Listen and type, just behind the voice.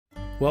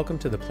Welcome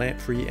to the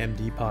Plant-Free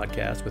MD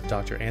podcast with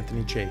Dr.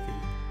 Anthony Chafee,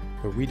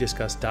 where we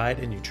discuss diet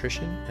and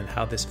nutrition and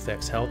how this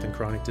affects health and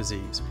chronic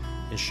disease,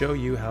 and show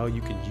you how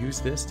you can use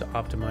this to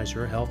optimize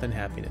your health and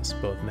happiness,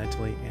 both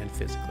mentally and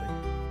physically.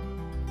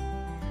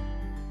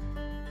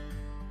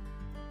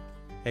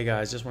 Hey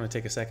guys, just want to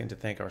take a second to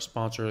thank our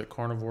sponsor at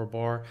Carnivore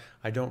Bar.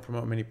 I don't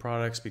promote many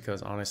products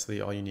because honestly,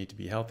 all you need to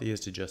be healthy is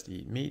to just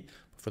eat meat.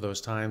 For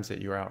those times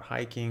that you're out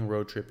hiking,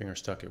 road tripping, or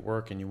stuck at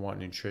work and you want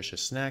a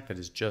nutritious snack that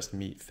is just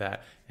meat,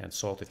 fat, and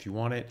salt if you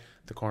want it,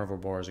 the Carnivore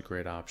Bar is a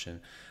great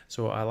option.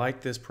 So I like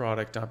this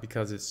product not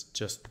because it's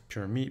just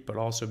pure meat, but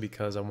also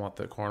because I want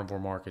the carnivore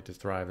market to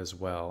thrive as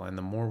well. And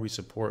the more we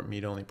support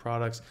meat-only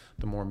products,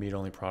 the more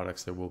meat-only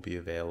products there will be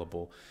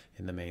available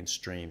in the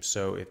mainstream.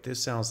 So if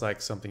this sounds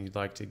like something you'd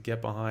like to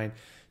get behind,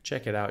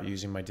 check it out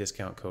using my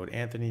discount code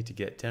Anthony to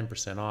get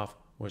 10% off,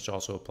 which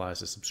also applies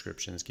to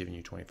subscriptions, giving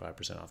you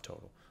 25% off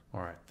total. All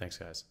right. Thanks,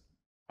 guys.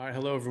 All right.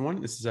 Hello, everyone.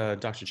 This is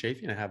Dr.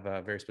 Chafee, and I have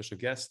a very special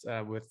guest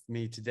with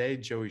me today,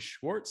 Joey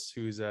Schwartz,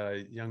 who's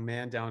a young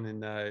man down in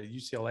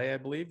UCLA, I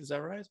believe. Is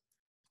that right?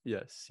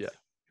 Yes. Yeah.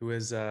 Who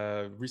has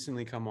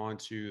recently come on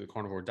to the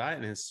carnivore diet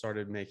and has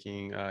started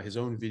making his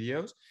own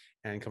videos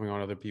and coming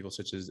on other people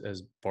such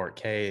as Bart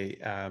K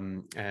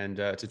and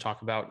to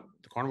talk about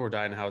the carnivore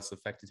diet and how it's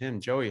affected him.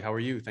 Joey, how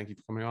are you? Thank you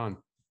for coming on.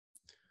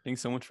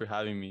 Thanks so much for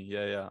having me.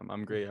 Yeah.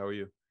 I'm great. How are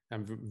you?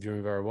 I'm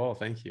doing very well,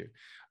 thank you.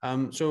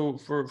 So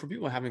for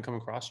people who haven't come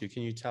across you,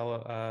 can you tell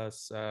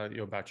us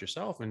about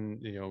yourself and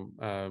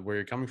where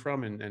you're coming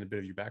from and a bit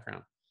of your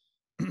background?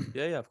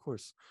 Yeah, of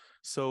course.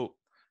 So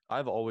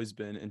I've always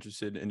been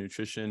interested in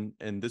nutrition,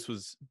 and this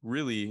was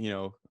really,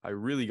 I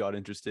really got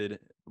interested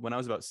when I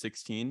was about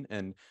 16,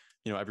 and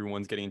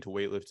everyone's getting into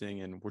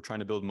weightlifting and we're trying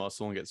to build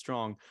muscle and get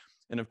strong.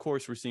 And of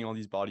course, we're seeing all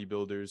these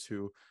bodybuilders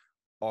who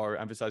are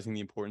emphasizing the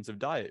importance of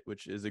diet,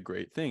 which is a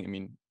great thing. I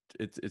mean,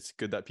 it's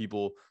good that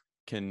people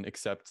can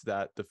accept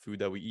that the food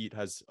that we eat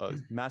has a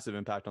massive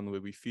impact on the way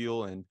we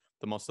feel and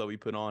the muscle that we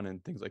put on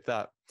and things like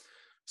that.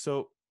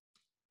 So,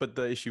 but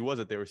the issue was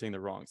that they were saying the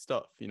wrong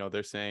stuff.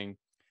 They're saying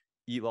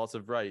eat lots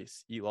of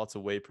rice, eat lots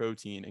of whey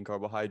protein and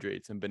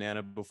carbohydrates and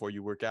banana before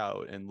you work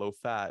out and low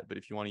fat. But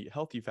if you want to eat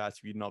healthy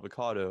fats, you eat an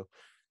avocado,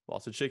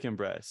 lots of chicken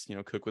breasts,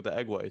 cook with the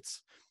egg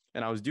whites.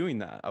 And I was doing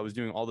that. I was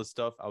doing all this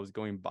stuff. I was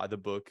going by the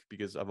book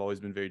because I've always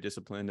been very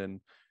disciplined.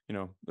 And,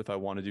 if I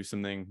want to do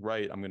something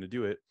right, I'm going to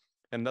do it.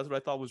 And that's what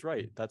I thought was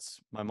right. That's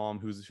my mom,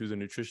 who's a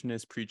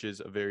nutritionist, preaches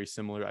a very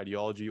similar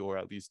ideology, or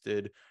at least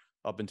did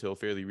up until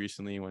fairly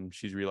recently when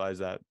she's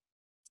realized that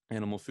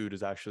animal food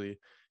is actually,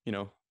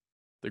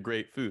 the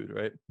great food,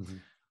 right? Mm-hmm.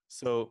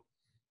 So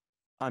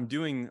I'm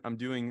doing,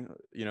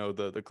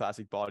 the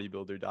classic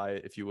bodybuilder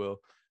diet, if you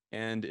will.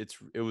 And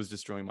it was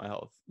destroying my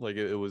health. Like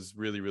it was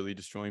really, really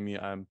destroying me.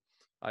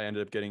 I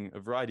ended up getting a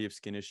variety of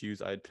skin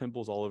issues. I had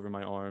pimples all over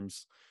my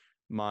arms.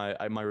 My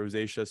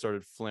rosacea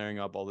started flaring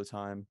up all the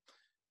time.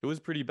 It was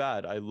pretty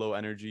bad. I had low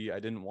energy. I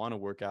didn't want to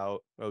work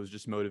out. I was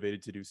just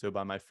motivated to do so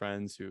by my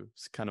friends,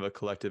 who's kind of a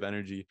collective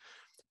energy,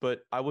 but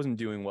I wasn't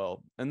doing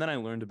well. And then I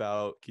learned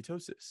about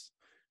ketosis,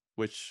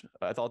 which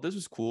I thought this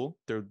was cool.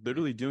 They're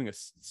literally doing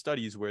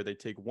studies where they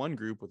take one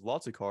group with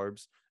lots of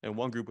carbs and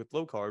one group with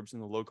low carbs,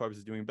 and the low carbs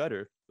is doing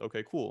better.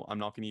 Okay, cool. I'm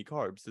not going to eat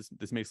carbs.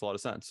 This makes a lot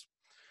of sense.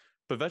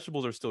 But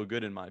vegetables are still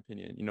good in my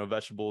opinion.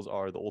 Vegetables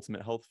are the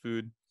ultimate health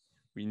food.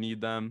 We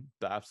need them.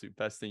 The absolute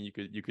best thing you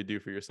could do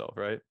for yourself,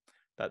 right?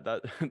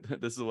 That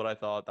this is what I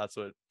thought. That's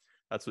what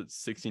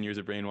 16 years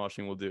of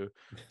brainwashing will do.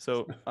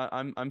 So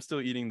I'm still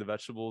eating the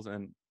vegetables,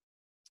 and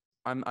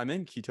I'm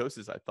in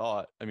ketosis. I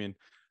thought. I mean,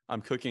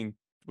 I'm cooking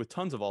with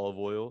tons of olive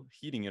oil,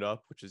 heating it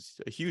up, which is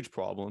a huge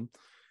problem.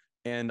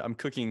 And I'm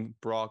cooking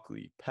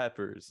broccoli,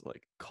 peppers,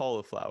 like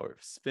cauliflower,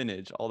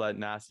 spinach, all that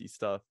nasty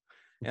stuff.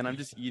 And I'm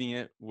just eating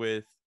it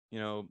with,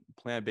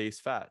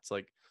 plant-based fats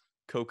like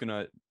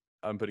coconut.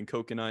 I'm putting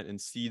coconut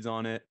and seeds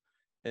on it.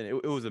 And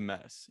it was a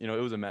mess. It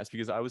was a mess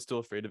because I was still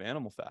afraid of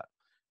animal fat.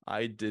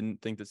 I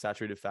didn't think that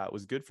saturated fat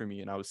was good for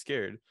me, and I was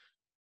scared.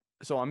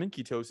 So I'm in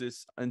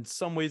ketosis. In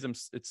some ways,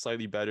 it's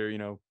slightly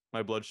better.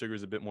 My blood sugar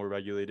is a bit more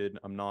regulated.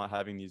 I'm not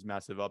having these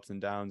massive ups and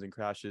downs and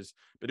crashes,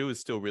 but it was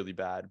still really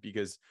bad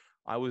because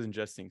I was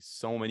ingesting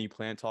so many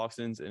plant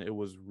toxins, and it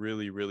was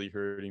really, really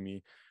hurting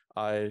me.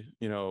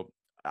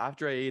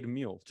 After I ate a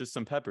meal, just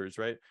some peppers,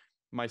 right?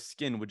 My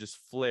skin would just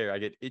flare. I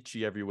get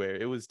itchy everywhere.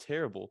 It was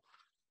terrible.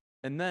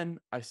 And then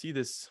I see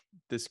this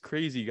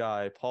crazy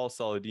guy, Paul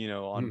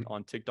Saladino,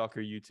 on TikTok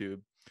or YouTube,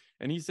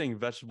 and he's saying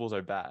vegetables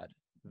are bad.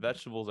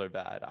 Vegetables are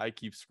bad. I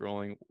keep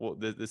scrolling. Well,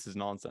 this is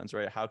nonsense,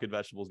 right? How could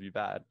vegetables be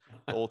bad?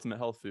 The ultimate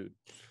health food.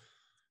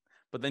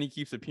 But then he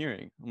keeps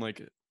appearing. I'm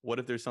like, what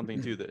if there's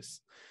something to this?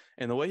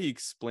 And the way he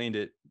explained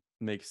it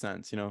makes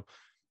sense.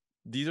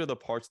 These are the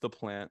parts of the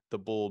plant, the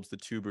bulbs, the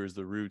tubers,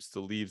 the roots,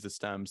 the leaves, the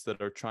stems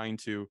that are trying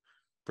to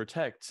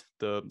protect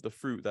the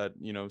fruit that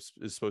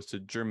is supposed to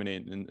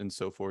germinate and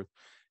so forth.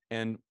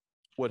 And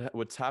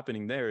what's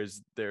happening there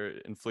is they're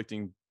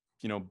inflicting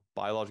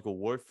biological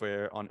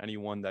warfare on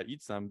anyone that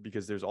eats them,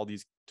 because there's all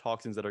these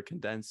toxins that are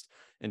condensed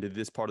into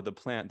this part of the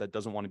plant that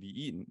doesn't want to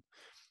be eaten.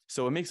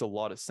 So it makes a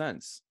lot of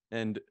sense.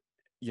 And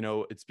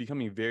it's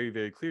becoming very,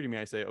 very clear to me.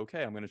 I say,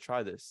 okay, I'm going to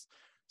try this.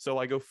 So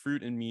I go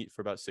fruit and meat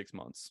for about 6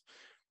 months.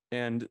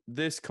 And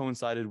this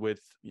coincided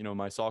with,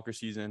 my soccer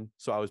season.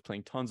 So I was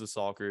playing tons of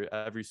soccer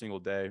every single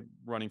day,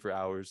 running for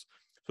hours.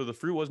 So the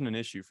fruit wasn't an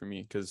issue for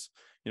me because,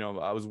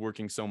 I was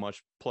working so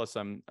much. Plus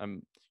I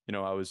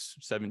was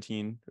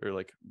 17 or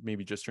like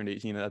maybe just turned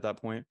 18 at that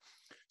point.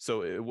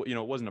 So it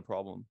wasn't a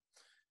problem.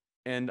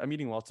 And I'm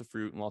eating lots of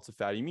fruit and lots of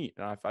fatty meat.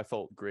 And I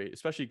felt great,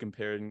 especially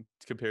compared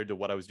to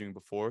what I was doing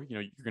before.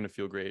 You're going to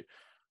feel great.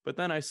 But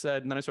then I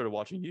started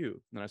watching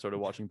you. Then I started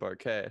watching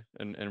Barquet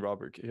and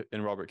Robert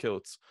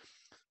Kiltz.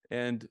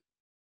 And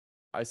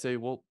I say,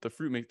 well,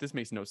 this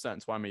makes no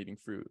sense. Why am I eating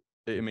fruit?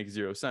 It makes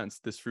zero sense.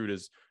 This fruit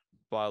is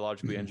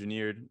biologically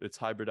engineered. It's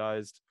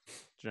hybridized,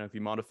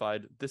 genetically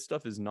modified. This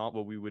stuff is not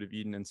what we would have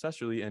eaten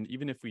ancestrally. And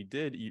even if we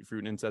did eat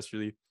fruit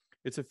ancestrally,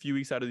 it's a few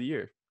weeks out of the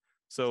year.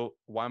 So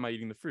why am I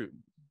eating the fruit?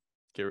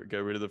 Get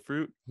rid of the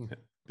fruit.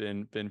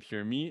 Been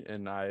pure meat,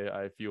 and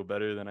I feel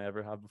better than I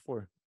ever have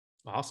before.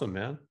 Awesome,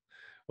 man.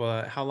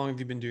 Well, how long have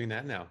you been doing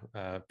that now?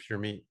 Pure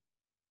meat.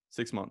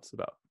 6 months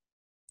about.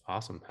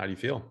 Awesome. How do you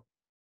feel?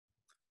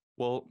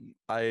 Well,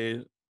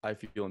 I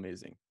feel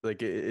amazing.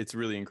 Like it's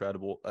really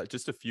incredible.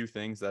 Just a few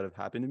things that have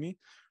happened to me.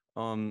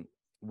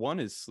 One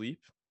is sleep.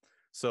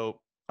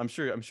 So I'm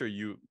sure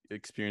you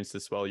experienced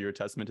this well. You're a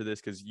testament to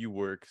this because you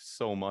work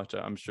so much,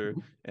 I'm sure.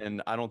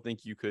 And I don't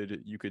think you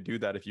could do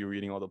that if you were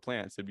eating all the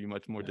plants. It'd be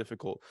much more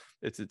difficult.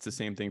 It's the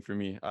same thing for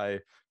me. I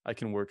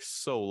can work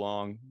so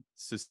long.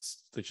 It's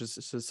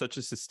just such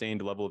a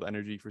sustained level of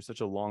energy for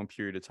such a long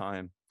period of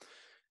time.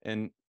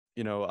 And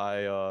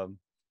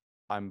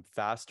I'm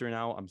faster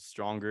now. I'm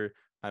stronger.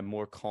 I'm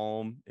more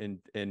calm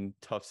in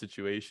tough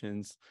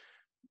situations.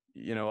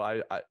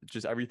 I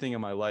just everything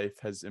in my life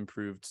has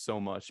improved so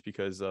much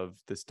because of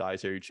this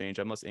dietary change.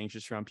 I'm less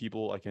anxious around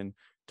people. I can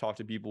talk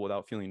to people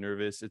without feeling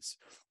nervous. It's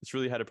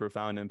really had a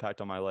profound impact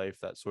on my life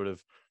that sort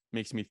of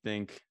makes me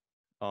think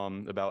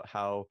about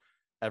how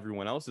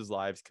everyone else's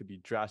lives could be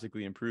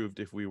drastically improved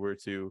if we were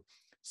to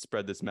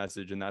spread this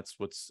message. And that's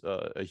what's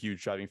a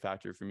huge driving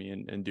factor for me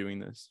in doing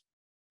this.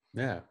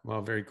 Yeah,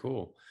 well, very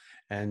cool.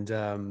 And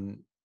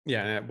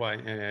yeah,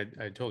 and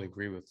I totally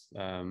agree with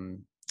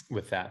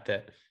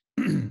that.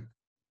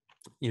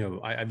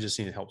 I've just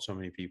seen it help so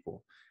many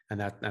people, and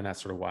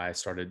that's sort of why I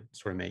started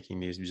sort of making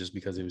these, just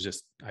because it was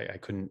just I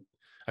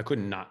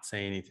couldn't not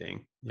say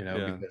anything,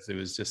 Yeah. because it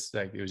was just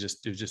like it was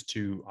just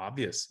too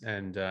obvious,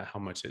 and how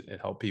much it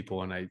helped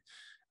people. And I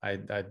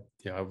I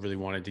really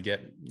wanted to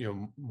get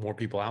more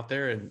people out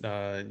there and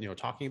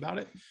talking about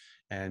it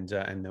and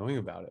knowing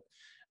about it.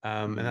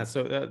 And that's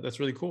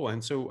really cool.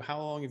 And so, how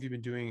long have you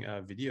been doing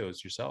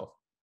videos yourself?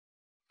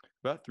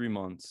 About 3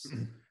 months.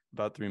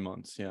 About 3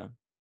 months. Yeah.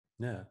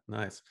 Yeah,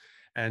 nice.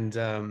 And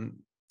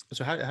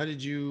so how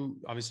did you,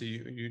 obviously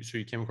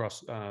you came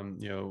across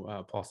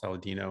Paul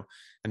Saladino,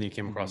 and then you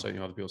came across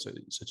other people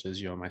such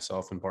as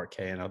myself and Bart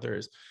K and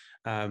others.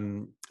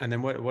 And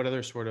then what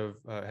other sort of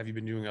have you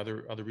been doing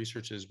other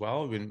research as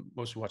well? Have you been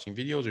mostly watching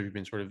videos, or have you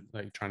been sort of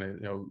like trying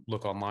to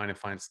look online and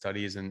find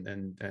studies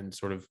and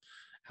sort of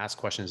ask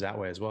questions that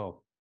way as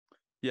well?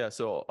 Yeah,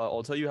 so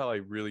I'll tell you how I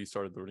really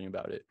started learning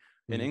about it.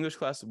 In English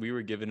class, we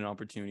were given an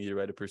opportunity to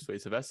write a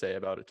persuasive essay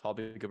about a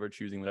topic of our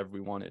choosing, whatever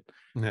we wanted.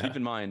 Yeah. Keep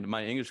in mind,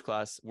 my English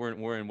class,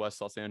 we're in West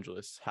Los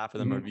Angeles. Half of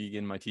them are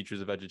vegan. My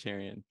teacher's a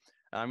vegetarian.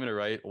 And I'm going to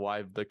write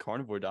why the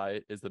carnivore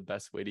diet is the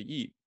best way to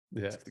eat.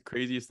 Yeah. It's the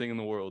craziest thing in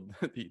the world.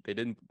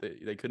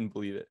 They couldn't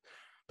believe it.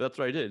 But that's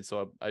what I did.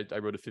 So I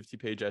wrote a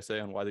 50-page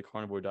essay on why the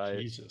carnivore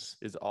diet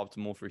is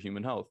optimal for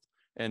human health.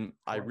 And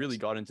I really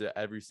got into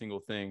every single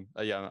thing.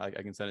 Yeah,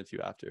 I can send it to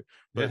you after.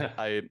 But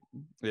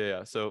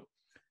yeah. So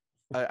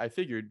I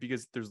figured,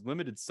 because there's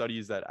limited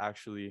studies that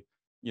actually,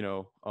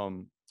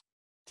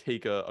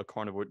 take a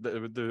carnivore.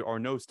 There are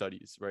no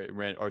studies, right?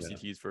 Ran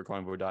RCTs for a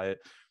carnivore diet.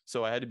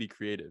 So I had to be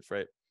creative,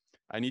 right?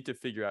 I need to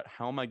figure out,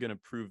 how am I going to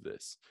prove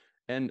this?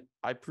 And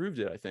I proved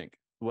it, I think.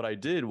 What I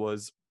did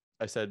was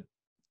I said,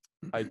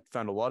 I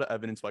found a lot of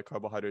evidence why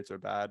carbohydrates are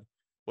bad,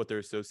 what they're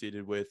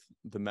associated with,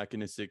 the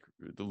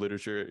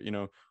literature,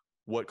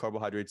 what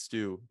carbohydrates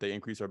do. They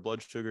increase our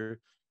blood sugar.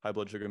 High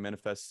blood sugar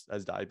manifests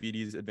as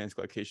diabetes, advanced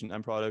glycation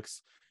end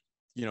products.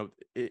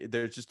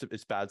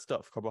 It's bad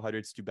stuff.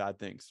 Carbohydrates do bad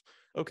things.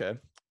 Okay.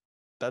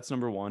 That's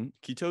number one.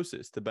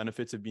 Ketosis, the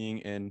benefits of being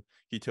in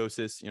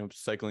ketosis,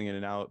 cycling in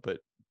and out, but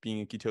being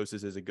in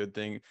ketosis is a good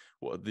thing.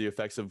 Well, the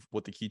effects of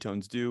what the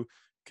ketones do,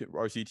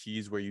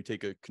 RCTs, where you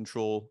take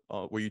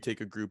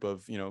a group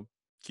of,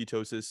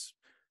 ketosis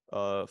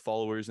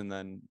followers, and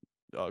then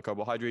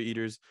carbohydrate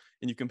eaters,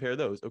 and you compare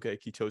those. Okay,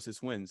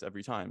 ketosis wins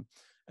every time.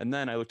 And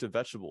then I looked at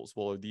vegetables.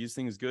 Well, are these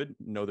things good?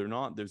 No, they're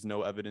not. There's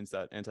no evidence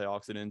that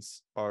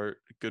antioxidants are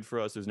good for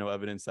us. There's no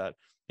evidence that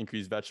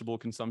increased vegetable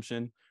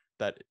consumption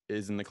that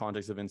is in the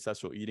context of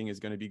ancestral eating is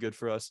going to be good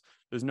for us.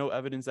 There's no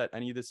evidence that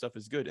any of this stuff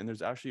is good. And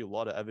there's actually a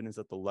lot of evidence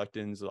that the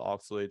lectins, the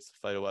oxalates,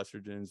 the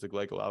phytoestrogens, the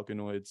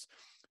glycoalkaloids,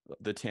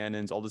 the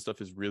tannins, all this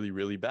stuff is really,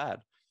 really bad.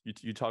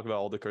 You talk about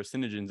all the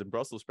carcinogens in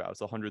Brussels sprouts,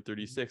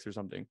 136 or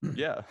something.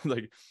 Yeah,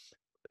 like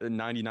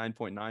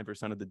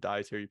 99.9% of the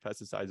dietary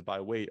pesticides by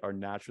weight are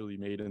naturally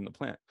made in the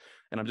plant.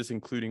 And I'm just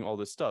including all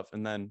this stuff.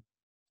 And then,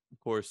 of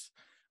course,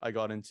 I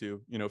got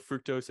into,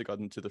 fructose. I got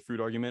into the fruit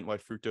argument, why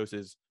fructose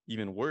is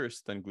even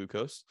worse than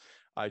glucose.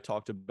 I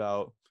talked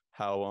about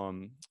how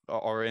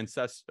our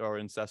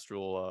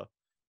ancestral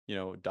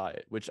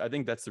diet, which I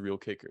think that's the real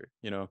kicker.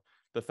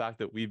 The fact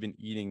that we've been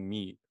eating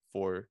meat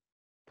for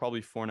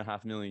probably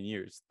 4.5 million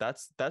years.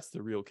 That's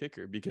the real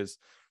kicker, because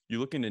you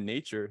look into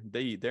nature,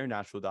 they eat their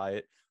natural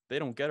diet. They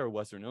don't get our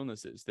Western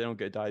illnesses. They don't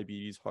get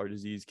diabetes, heart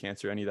disease,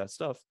 cancer, any of that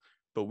stuff.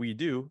 But we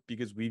do,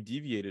 because we've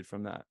deviated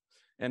from that.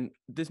 And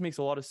this makes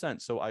a lot of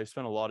sense. So I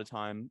spent a lot of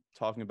time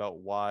talking about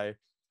why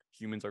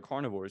humans are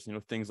carnivores,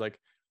 things like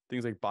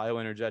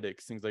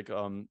bioenergetics, things like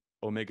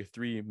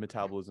omega-3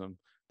 metabolism.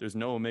 There's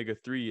no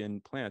omega-3 in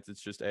plants.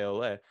 It's just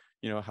ALA,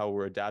 how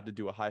we're adapted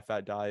to a high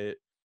fat diet,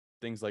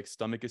 things like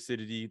stomach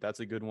acidity. That's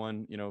a good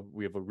one.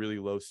 We have a really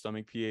low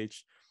stomach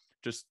pH,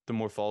 just the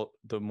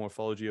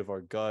morphology of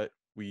our gut.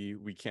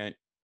 We can't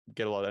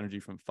get a lot of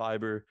energy from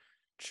fiber,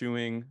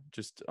 chewing,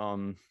 just,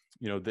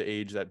 the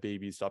age that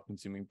babies stop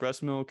consuming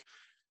breast milk,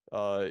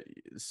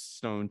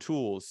 stone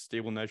tools,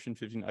 stable nitrogen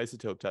 15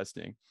 isotope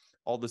testing,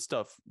 all this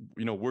stuff.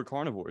 We're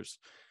carnivores.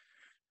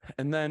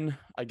 And then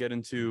I get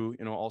into,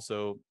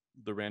 also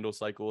the Randall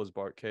cycle, as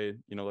Bart K,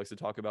 likes to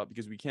talk about,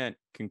 because we can't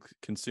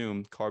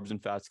consume carbs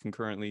and fats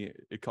concurrently.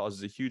 It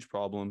causes a huge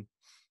problem.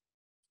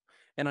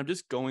 And I'm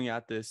just going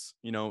at this,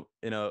 in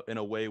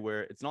a way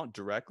where it's not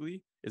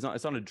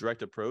a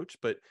direct approach,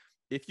 but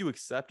if you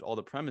accept all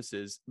the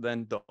premises,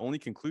 then the only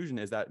conclusion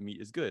is that meat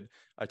is good.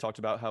 I talked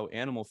about how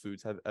animal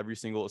foods have every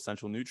single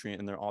essential nutrient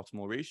in their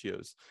optimal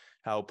ratios,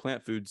 how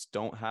plant foods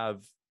don't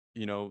have,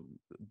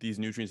 these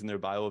nutrients in their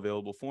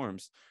bioavailable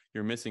forms.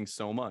 You're missing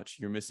so much.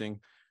 You're missing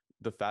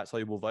the fat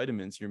soluble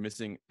vitamins. You're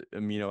missing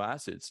amino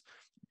acids.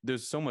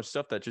 There's so much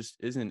stuff that just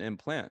isn't in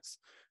plants.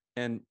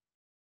 And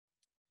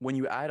when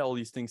you add all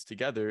these things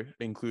together,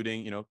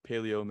 including,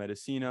 paleo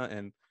medicina,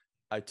 and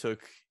I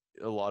took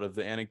a lot of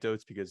the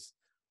anecdotes, because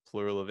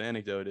plural of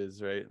anecdote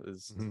is right,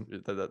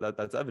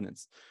 that's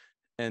evidence.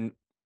 And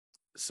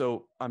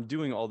so I'm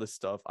doing all this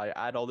stuff. I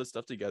add all this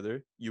stuff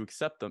together. You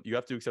accept them. You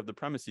have to accept the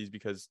premises,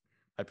 because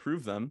I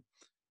prove them.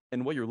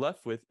 And what you're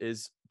left with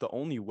is the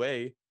only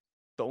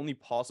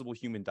possible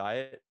human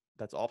diet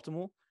that's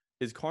optimal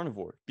is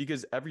carnivore,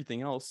 because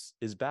everything else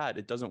is bad.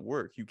 It doesn't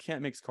work. You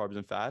can't mix carbs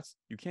and fats.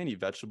 You can't eat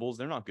vegetables.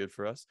 They're not good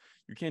for us.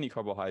 You can't eat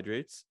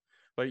carbohydrates,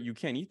 but you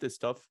can't eat this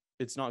stuff.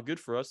 It's not good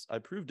for us. I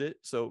proved it.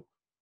 So,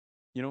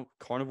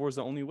 carnivore is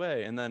the only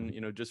way. And then,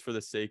 just for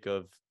the sake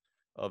of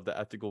the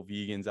ethical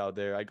vegans out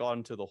there, I got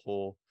into the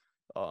whole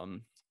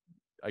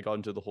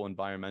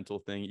environmental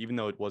thing, even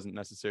though it wasn't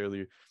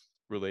necessarily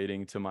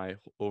relating to my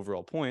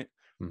overall point.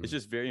 It's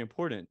just very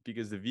important,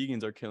 because the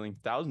vegans are killing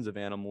thousands of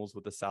animals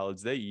with the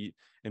salads they eat,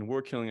 and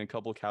we're killing a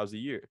couple cows a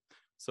year.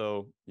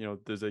 So,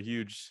 there's a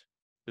huge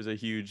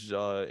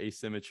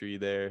asymmetry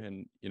there.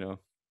 And,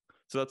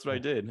 so that's what I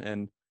did.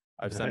 And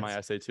I've sent my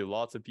essay to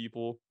lots of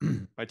people.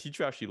 My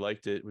teacher actually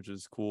liked it, which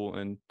is cool.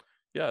 And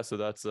yeah, so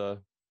that's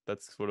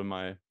sort of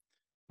my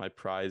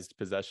prized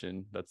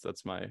possession.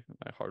 That's my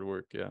hard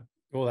work. Yeah.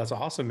 Well, that's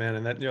awesome, man.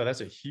 And that's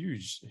a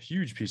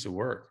huge piece of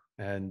work.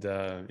 And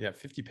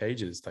 50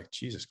 pages, like,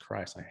 Jesus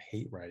Christ, I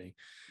hate writing.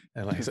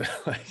 And like, so,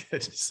 like, it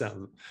just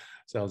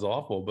sounds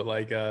awful. But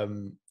like,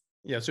 so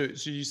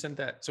you sent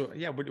that. So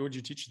yeah, what would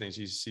you teach things?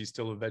 She's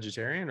still a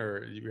vegetarian,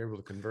 or you were able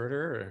to convert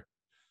her?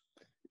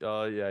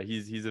 Or? Yeah,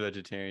 he's a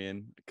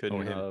vegetarian.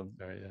 Couldn't.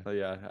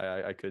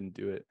 I couldn't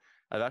do it.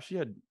 I've actually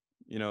had,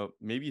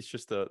 maybe it's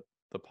just the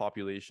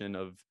population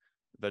of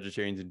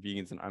vegetarians and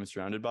vegans that I'm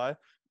surrounded by,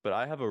 but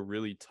I have a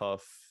really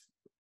tough.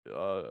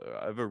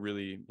 It's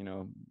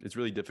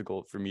really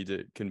difficult for me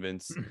to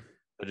convince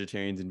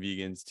vegetarians and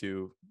vegans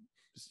to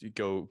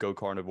go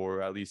carnivore,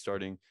 or at least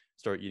start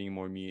eating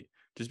more meat,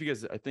 just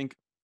because I think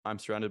I'm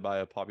surrounded by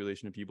a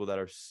population of people that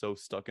are so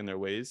stuck in their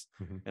ways.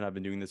 And I've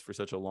been doing this for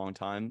such a long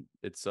time.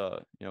 It's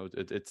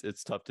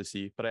it's tough to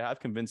see, but I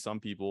have convinced some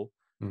people.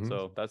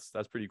 So that's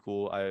pretty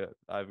cool.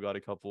 I've got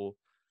a couple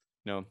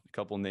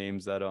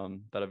names that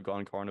have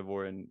gone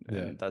carnivore, and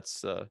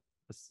that's a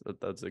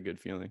good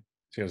feeling.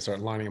 So you got to start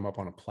lining them up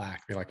on a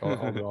plaque. Be like, all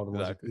the ones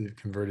exactly. that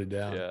converted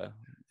down.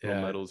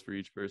 Yeah. Medals for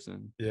each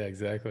person. Yeah,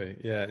 exactly.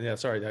 Yeah.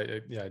 Sorry.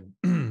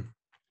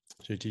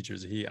 So your teacher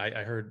is a he.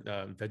 I heard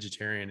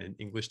vegetarian and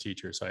English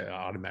teacher, so I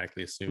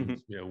automatically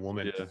assumed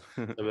woman. Yeah.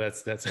 So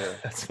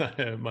that's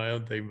my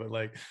own thing. But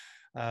like,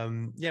 I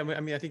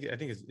mean, I think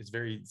it's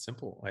very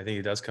simple. I think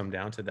it does come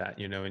down to that,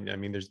 and I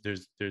mean,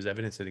 there's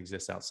evidence that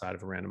exists outside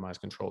of a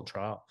randomized controlled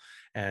trial,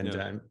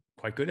 and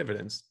quite good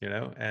evidence,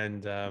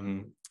 and I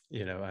mean,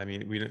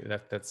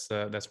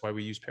 that's why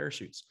we use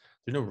parachutes.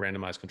 There's no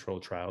randomized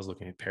controlled trials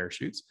looking at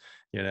parachutes.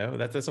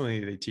 That's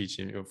something they teach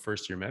in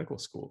first year medical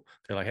school.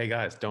 They're like, hey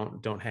guys,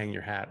 don't hang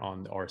your hat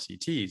on the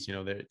RCTs.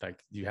 They're like,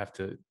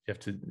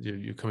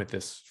 you come at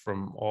this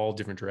from all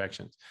different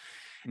directions.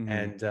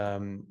 And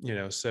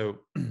so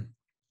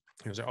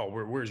He was like, "Oh,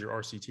 where's your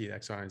RCT,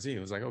 X, Y, and Z?" It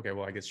was like, "Okay,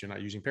 well, I guess you're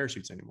not using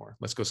parachutes anymore.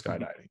 Let's go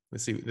skydiving.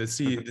 Let's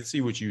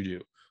see what you do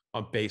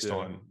based Yeah.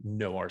 on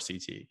no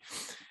RCT."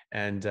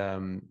 And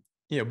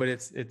but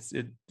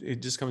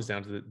it just comes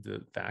down to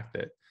the fact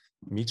that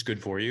meat's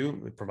good for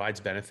you, it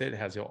provides benefit, it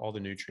has all the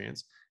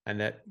nutrients, and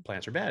that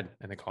plants are bad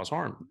and they cause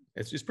harm.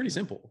 It's just pretty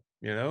simple.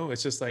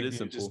 It's just It like is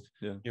simple.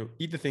 Yeah.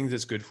 eat the things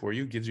that's good for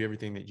you, gives you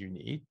everything that you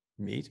need,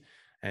 meat,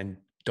 and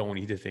don't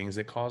eat the things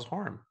that cause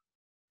harm,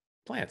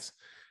 plants.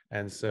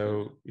 And Yeah.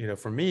 so,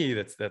 for me,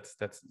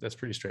 that's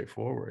pretty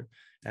straightforward.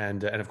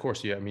 And of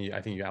course, yeah, I mean,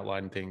 I think you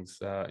outlined things,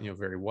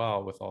 very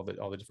well with all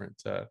the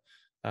different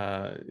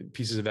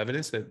pieces of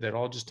evidence that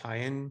all just tie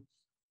in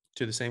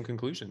to the same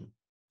conclusion.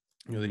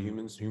 That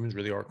humans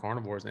really are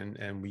carnivores,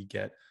 and we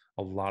get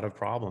a lot of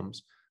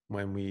problems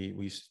when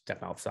we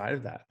step outside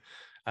of that.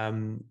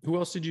 Who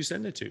else did you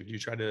send it to? Did you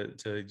try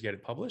to get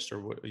it published,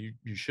 or what?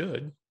 You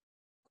should.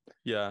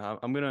 Yeah,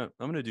 I'm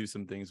gonna do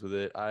some things with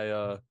it.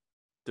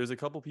 There's a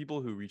couple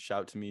people who reached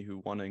out to me who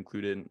want to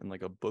include it in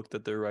like a book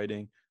that they're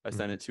writing. I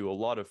sent Mhm. it to a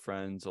lot of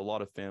friends, a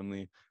lot of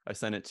family. I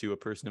sent it to a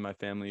person in my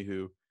family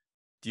who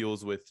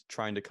deals with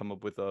trying to come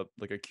up with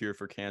a cure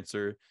for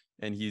cancer,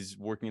 and he's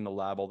working in the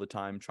lab all the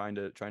time trying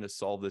to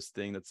solve this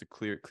thing that's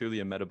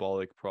clearly a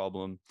metabolic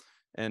problem.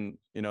 And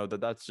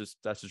that's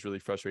just really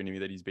frustrating to me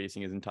that he's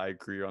basing his entire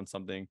career on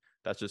something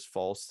that's just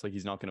false. Like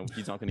he's not gonna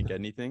get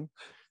anything.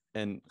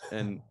 And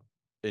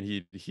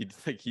he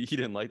like he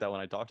didn't like that when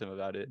I talked to him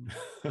about it.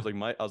 I was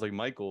like,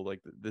 Michael,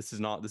 like this is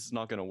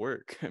not gonna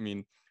work. I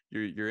mean,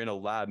 you're in a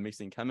lab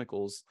mixing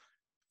chemicals,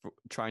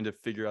 trying to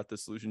figure out the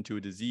solution to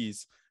a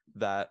disease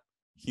that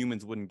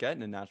humans wouldn't get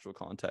in a natural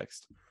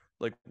context.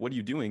 Like, what are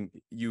you doing?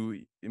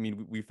 I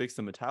mean, we fix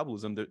the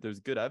metabolism.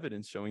 There's good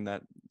evidence showing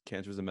that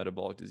cancer is a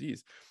metabolic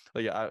disease.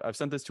 Like, I've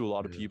sent this to a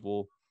lot of Yeah.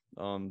 people.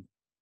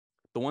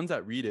 The ones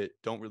that read it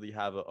don't really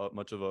have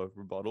much of a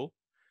rebuttal,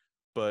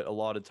 but a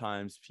lot of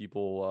times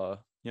people,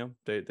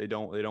 they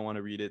don't want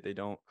to read it. They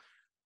don't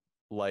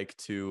like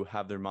to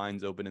have their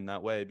minds open in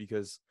that way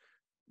because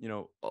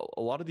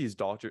a lot of these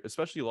doctors,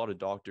 especially a lot of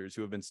doctors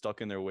who have been stuck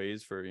in their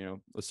ways for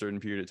a certain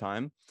period of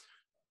time,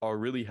 are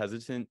really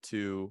hesitant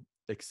to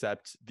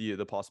accept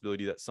the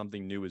possibility that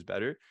something new is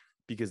better,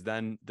 because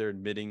then they're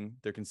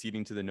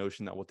conceding to the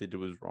notion that what they did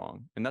was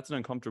wrong, and that's an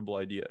uncomfortable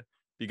idea.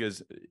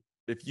 Because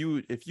if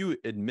you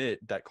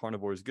admit that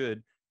carnivore is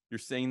good, you're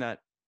saying that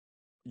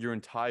your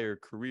entire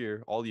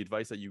career, all the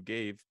advice that you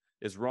gave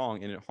is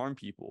wrong and it harmed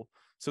people.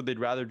 So they'd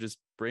rather just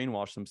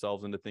brainwash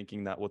themselves into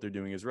thinking that what they're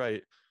doing is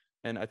right.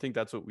 And I think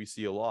that's what we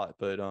see a lot.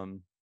 But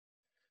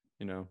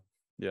you know,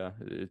 yeah,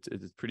 it's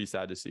pretty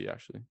sad to see,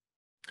 actually.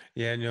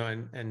 Yeah, no,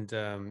 and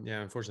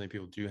yeah, unfortunately,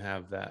 people do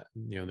have that,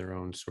 their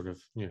own sort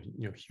of,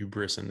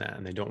 hubris in that,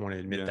 and they don't want to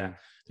admit Yeah. that.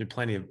 There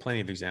are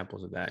plenty of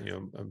examples of that.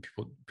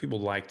 People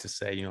like to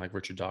say, like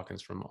Richard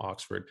Dawkins from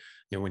Oxford,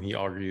 when he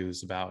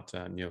argues about,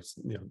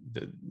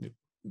 the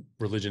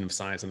religion of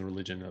science and the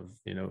religion of,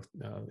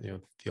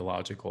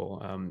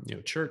 theological,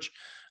 church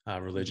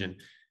Mm-hmm. religion.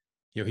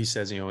 He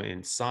says,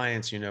 in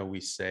science,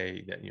 we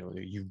say that,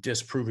 you've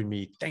disproven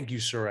me. Thank you,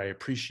 sir. I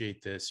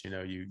appreciate this.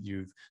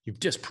 You've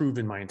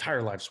disproven my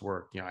entire life's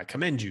work. I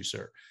commend you,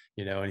 sir.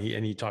 And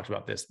he talked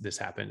about this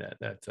happened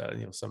at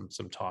some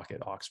talk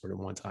at Oxford at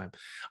one time.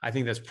 I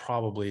think that's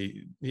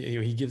probably,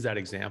 he gives that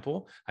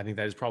example. I think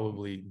that is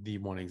probably the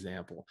one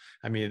example.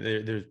 I mean,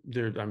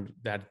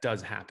 that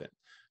does happen,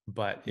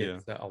 but Yeah.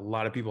 it's a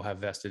lot of people have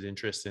vested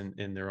interest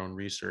in their own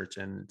research,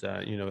 and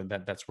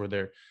that's where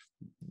their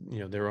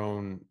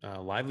own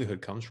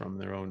livelihood comes from,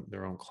 their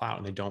own clout,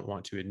 and they don't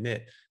want to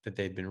admit that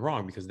they've been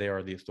wrong because they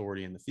are the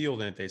authority in the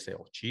field. And if they say,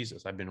 "Oh,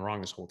 Jesus, I've been wrong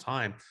this whole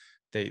time,"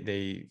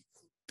 they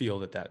feel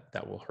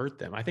that will hurt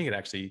them. I think it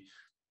actually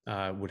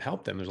would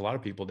help them. There's a lot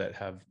of people that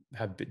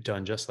have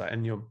done just that,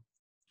 and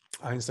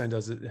Einstein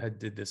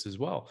did this as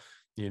well.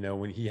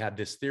 When he had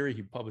this theory,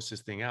 he published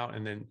this thing out,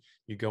 and then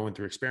you go in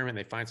through experiment,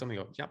 they find something,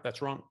 go, "Yep,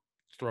 that's wrong,"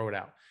 throw it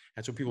out.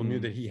 And so people knew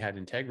Mm. that he had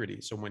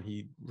integrity. So when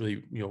he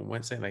really,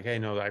 went saying like, "Hey,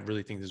 no, I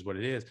really think this is what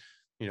it is,"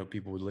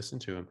 people would listen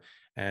to him.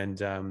 And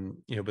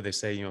but they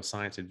say,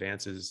 science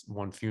advances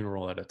one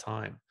funeral at a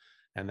time,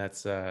 and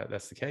that's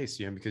the case,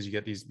 because you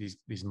get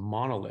these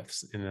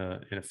monoliths in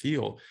a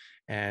field,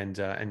 and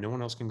no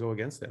one else can go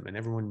against them, and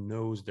everyone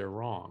knows they're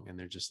wrong, and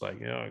they're just like,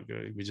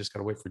 we just got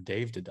to wait for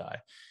Dave to die,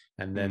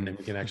 and then Mm.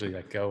 we can actually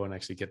like go and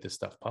actually get this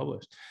stuff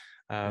published.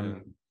 Yeah.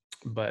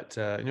 But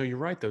you're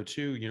right though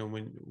too.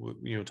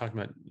 When talking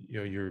about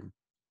your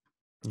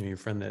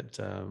friend that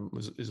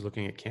is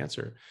looking at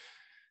cancer.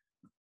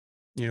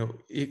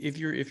 If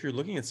you're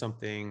looking at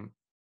something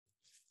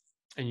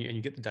and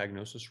you get the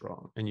diagnosis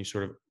wrong, and you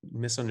sort of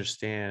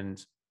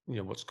misunderstand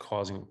what's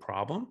causing the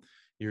problem,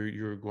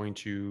 you're going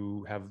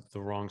to have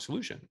the wrong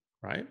solution,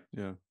 right?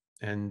 Yeah.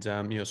 And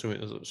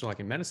so like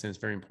in medicine, it's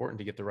very important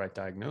to get the right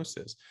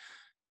diagnosis,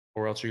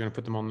 or else you're going to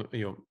put them on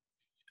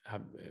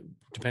have,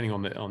 depending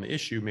on the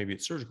issue, maybe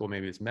it's surgical,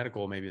 maybe it's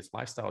medical, maybe it's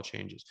lifestyle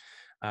changes.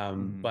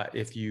 Mm. But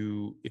if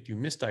you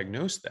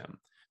misdiagnose them,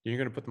 then you're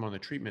going to put them on the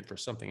treatment for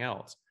something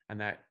else, and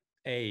that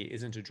A,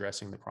 isn't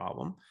addressing the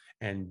problem,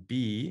 and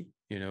B,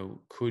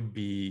 could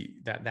be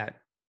that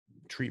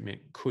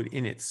treatment could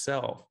in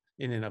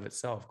and of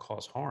itself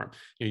cause harm.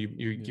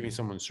 You're giving Yeah.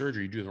 someone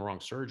surgery, you do the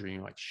wrong surgery, and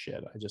you're like,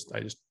 shit, I just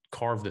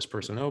carved this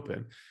person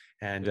open,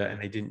 Yeah. and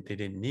they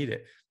didn't need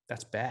it.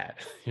 That's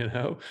bad,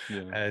 Yeah.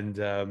 and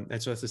so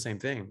that's the same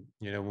thing,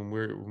 when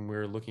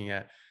we're looking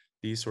at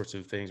these sorts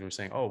of things. We're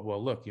saying, oh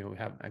well, look,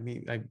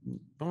 I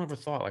don't ever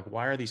thought, like,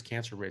 why are these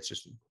cancer rates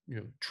just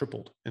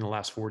tripled in the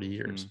last 40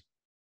 years? Mm.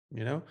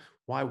 you know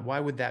why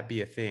would that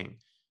be a thing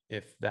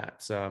if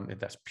that's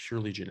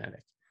purely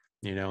genetic?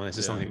 And this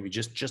is Yeah. something we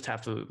just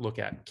have to look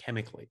at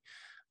chemically.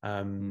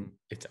 Mm.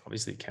 It's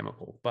obviously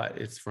chemical, but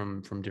it's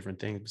from different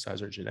things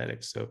besides our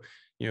genetics. So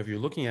if you're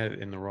looking at it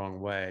in the wrong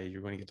way,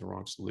 you're going to get the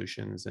wrong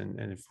solutions. And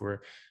if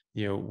we're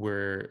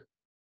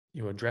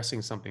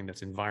addressing something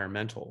that's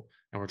environmental,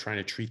 and we're trying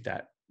to treat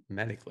that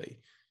medically,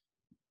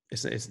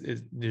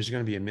 there's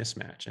going to be a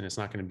mismatch, and it's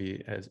not going to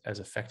be as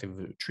effective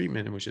of a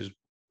treatment, which is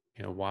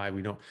why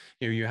we don't.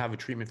 You have a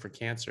treatment for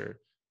cancer.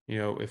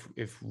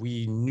 If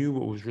we knew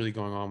what was really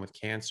going on with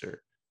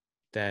cancer,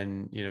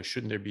 then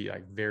shouldn't there be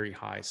like very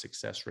high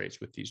success rates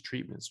with these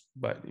treatments?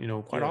 But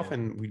quite Yeah.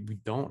 often we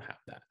don't have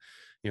that.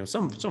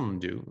 Some of them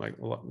do, like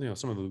a lot,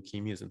 some of the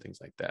leukemias and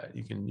things like that.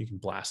 You can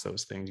blast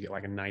those things, you get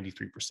like a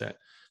 93%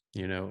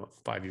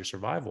 5-year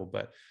survival.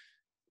 But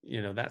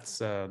that's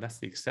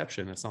the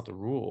exception, that's not the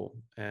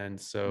rule. And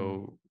Mm.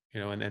 so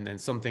and then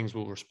some things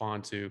will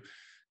respond to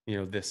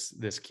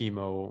this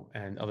chemo,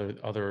 and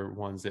other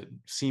ones that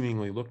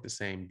seemingly look the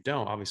same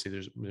don't. Obviously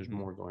there's Mm.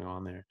 more going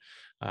on there.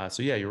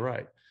 So yeah, you're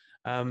right.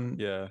 um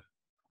Yeah.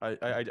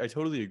 I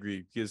totally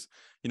agree, because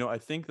I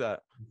think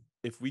that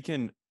if we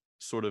can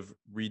sort of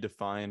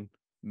redefine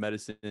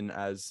medicine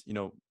as,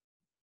 or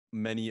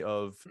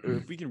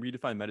if we can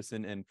redefine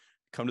medicine and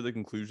come to the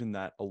conclusion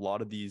that a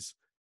lot of these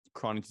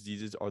chronic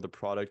diseases are the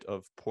product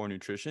of poor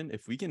nutrition,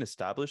 if we can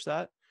establish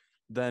that,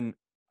 then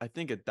I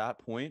think at that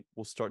point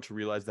we'll start to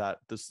realize that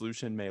the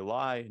solution may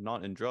lie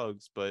not in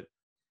drugs, but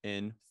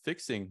in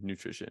fixing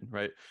nutrition,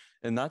 right?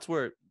 And that's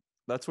where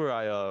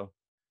I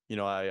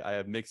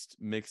have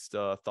mixed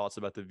thoughts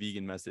about the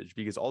vegan message,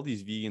 because all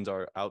these vegans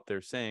are out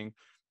there saying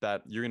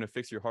that you're going to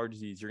fix your heart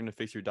disease, you're going to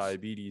fix your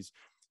diabetes,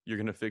 you're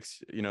going to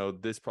fix,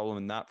 this problem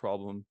and that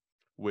problem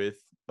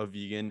with a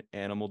vegan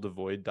animal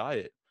devoid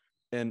diet.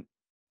 And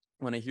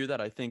when I hear that,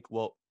 I think,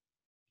 well,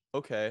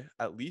 okay,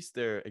 at least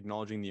they're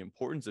acknowledging the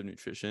importance of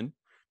nutrition.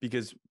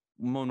 Because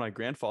when my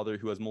grandfather,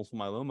 who has multiple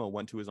myeloma,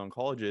 went to his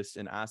oncologist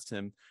and asked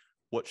him,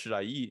 what should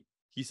I eat?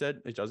 He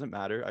said, it doesn't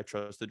matter. I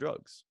trust the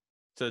drugs.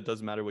 So it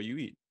doesn't matter what you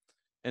eat.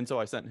 And so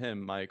I sent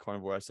him my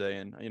carnivore essay,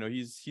 and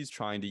he's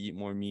trying to eat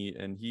more meat,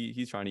 and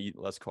he's trying to eat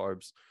less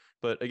carbs.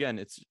 But again,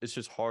 it's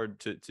just hard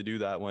to do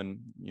that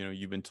when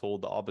you've been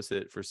told the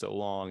opposite for so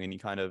long, and he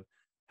kind of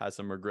has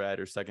some regret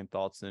or second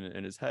thoughts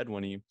in his head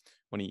when he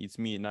eats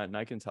meat, and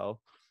I can tell.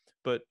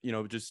 But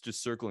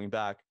just circling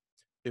back,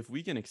 if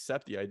we can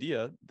accept the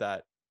idea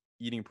that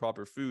eating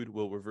proper food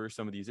will reverse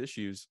some of these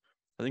issues,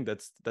 I think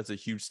that's a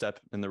huge step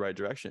in the right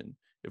direction.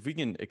 If we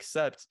can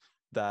accept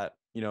that,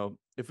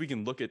 if we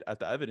can look at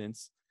the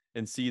evidence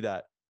and see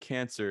that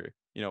cancer,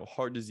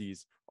 heart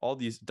disease, all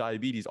these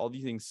diabetes, all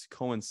these things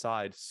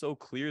coincide so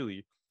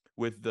clearly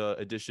with the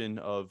addition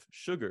of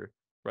sugar,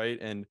 right?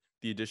 And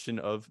the addition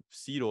of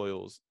seed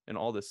oils and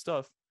all this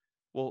stuff.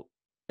 Well,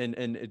 and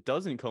it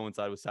doesn't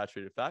coincide with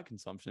saturated fat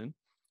consumption,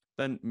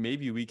 then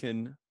maybe we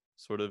can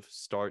sort of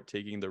start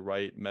taking the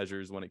right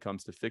measures when it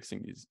comes to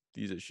fixing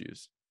these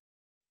issues.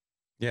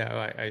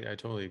 Yeah, I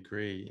totally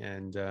agree.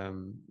 And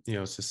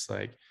it's just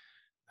like,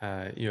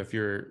 if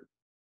you're,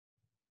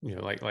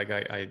 like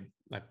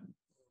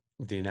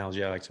the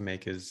analogy I like to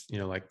make is,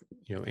 like,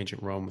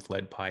 ancient Rome with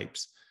lead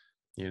pipes.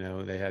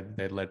 They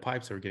had lead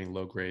pipes that were getting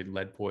low grade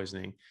lead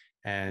poisoning.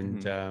 And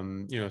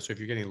Mm-hmm. so if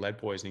you're getting lead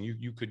poisoning,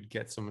 you could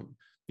get some,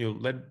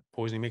 lead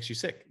poisoning makes you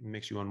sick,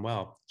 makes you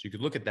unwell. So you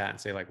could look at that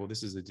and say, like, well,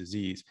 this is a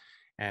disease.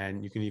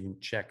 And you can even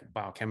check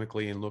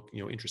biochemically and look,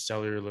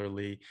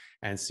 intracellularly,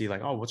 and see,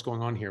 like, oh, what's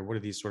going on here? What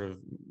are these sort of,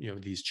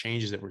 these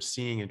changes that we're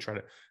seeing, and try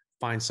to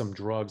find some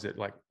drugs that,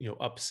 like,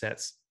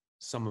 upsets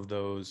some of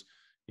those,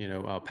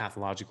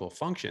 pathological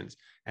functions.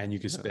 And you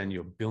could Yeah.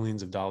 spend,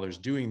 billions of dollars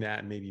doing that,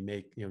 and maybe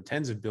make,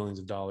 tens of billions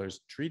of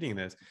dollars treating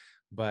this.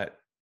 But,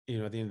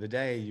 at the end of the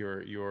day,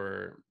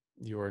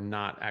 you're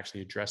not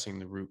actually addressing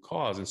the root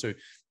cause. And so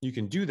you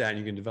can do that, and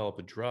you can develop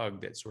a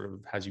drug that sort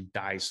of has you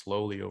die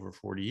slowly over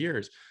 40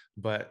 years.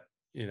 But,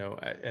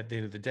 at the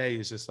end of the day,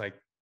 it's just like,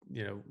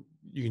 you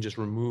can just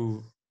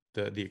remove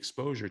the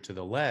exposure to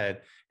the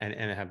lead, and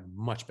have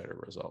much better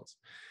results.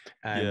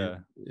 And Yeah.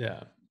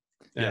 yeah.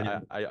 Yeah,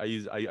 And I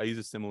use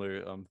a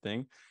similar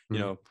thing. You mm,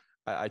 know,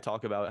 I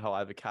talk about how I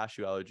have a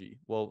cashew allergy.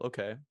 Well,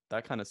 okay,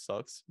 that kind of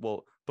sucks.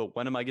 Well, but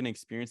when am I going to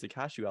experience the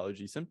cashew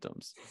allergy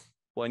symptoms?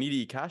 Well, I need to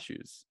eat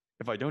cashews.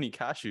 If I don't eat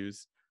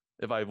cashews,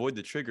 if I avoid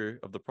the trigger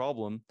of the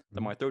problem,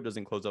 then mm, my throat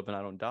doesn't close up and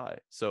I don't die.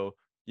 So,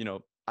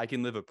 I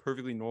can live a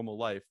perfectly normal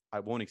life. I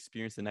won't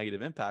experience the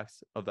negative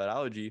impacts of that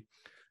allergy.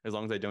 as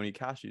long as I don't eat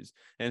cashews.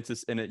 And it's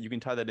just, you can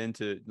tie that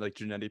into like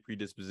genetic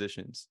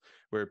predispositions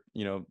where,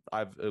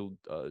 I've,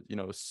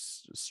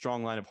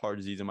 strong line of heart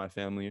disease in my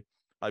family.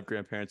 I have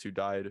grandparents who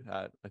died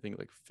at, I think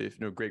like 50,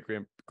 no, great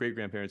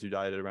grandparents who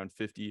died at around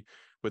 50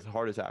 with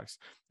heart attacks.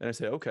 And I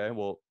say, okay,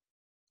 well,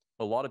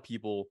 a lot of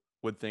people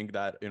would think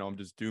that, I'm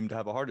just doomed to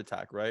have a heart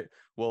attack, right?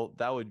 Well,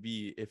 that would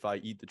be if I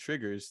eat the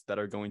triggers that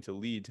are going to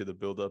lead to the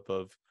buildup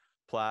of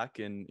plaque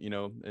and,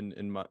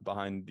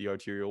 behind the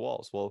arterial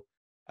walls. Well,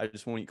 I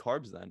just won't eat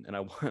carbs then, and I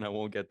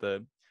won't get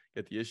the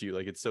issue.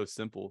 Like, it's so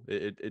simple.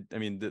 I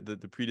mean,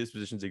 the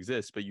predispositions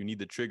exist, but you need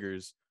the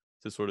triggers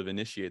to sort of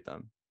initiate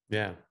them.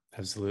 Yeah,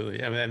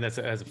 absolutely. I mean, and that's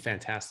a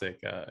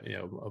fantastic,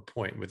 a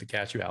point with the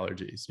cashew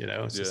allergies.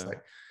 It's just Yeah.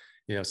 like,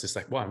 it's just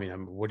like, well, I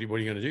mean, what are you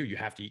going to do? You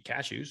have to eat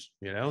cashews,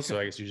 so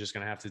I guess you're just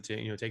going to have to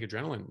take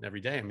adrenaline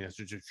every day. I mean, that's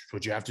just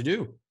what you have to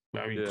do.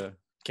 I mean, you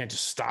can't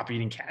just stop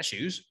eating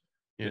cashews,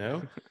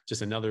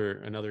 just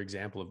another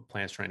example of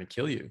plants trying to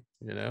kill you,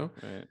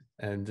 Right.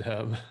 and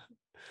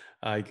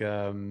like,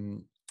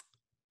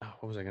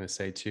 what was I going to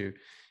say too?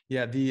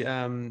 Yeah. The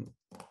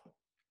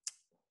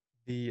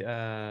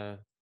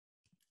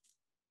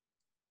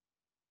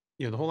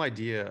whole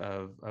idea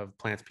of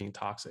plants being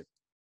toxic,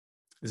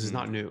 this is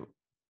not new.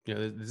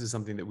 This is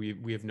something that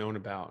we have known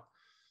about,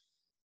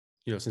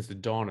 since the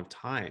dawn of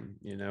time.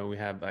 We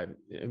have, I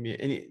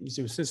mean,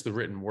 since the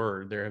written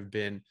word, there have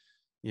been,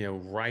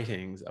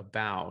 writings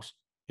about,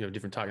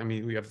 different topics. I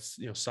mean, we have,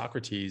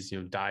 Socrates,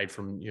 died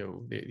from,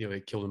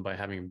 they killed him by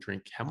having him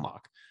drink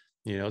hemlock.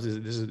 This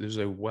is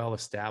a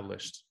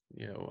well-established,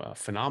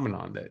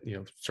 phenomenon that,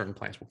 certain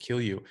plants will kill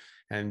you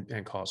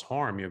and cause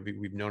harm.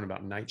 We've known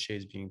about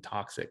nightshades being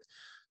toxic.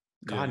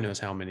 God knows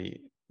how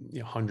many,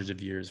 hundreds of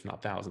years, if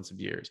not thousands of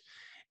years.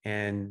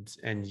 And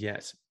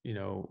yet,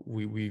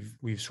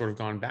 we've sort of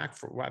gone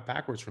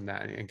backwards from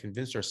that and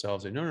convinced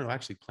ourselves that no,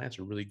 actually plants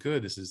are really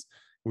good.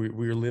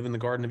 We live in the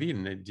Garden of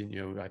Eden. It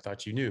didn't, I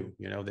thought you knew,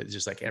 that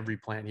just like every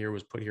plant here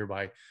was put here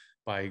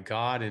by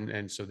God,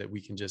 and so that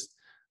we can just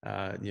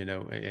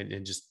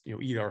and just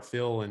eat our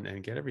fill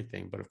and get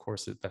everything. But of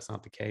course, that's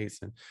not the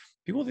case. And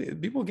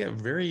people get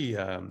very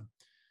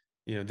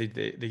they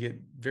get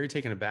very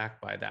taken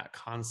aback by that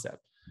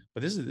concept.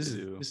 But this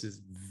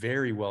is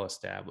very well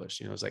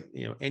established. It's like,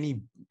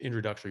 any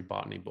introductory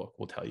botany book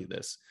will tell you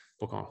this.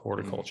 Book on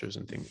horticultures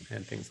and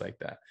things like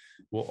that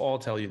will all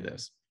tell you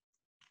this.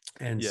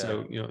 And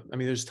so, I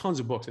mean, there's tons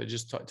of books that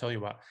just tell you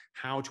about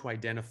how to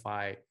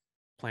identify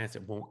plants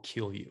that won't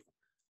kill you.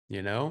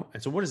 And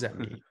so what does that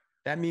mean?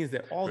 That means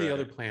that all the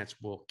other plants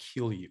will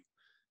kill you.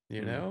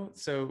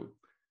 So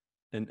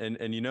and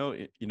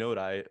what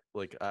I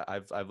like,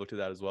 I've looked at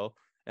that as well.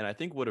 And I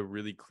think what a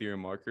really clear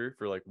marker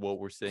for like what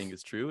we're saying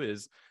is true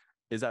is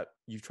that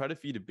you try to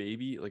feed a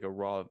baby like a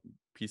raw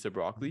piece of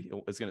broccoli,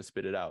 it's going to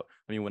spit it out.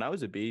 I mean, when I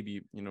was a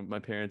baby, my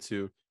parents,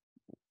 who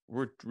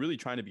were really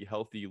trying to be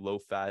healthy, low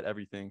fat,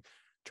 everything,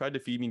 tried to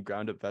feed me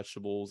ground up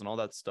vegetables and all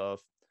that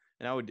stuff.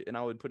 And I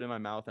would put it in my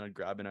mouth and I'd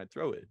grab it and I'd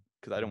throw it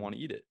because I didn't want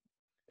to eat it.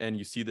 And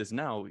you see this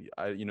now,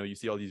 you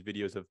see all these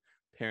videos of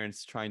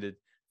parents trying to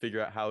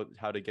figure out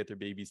how to get their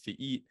babies to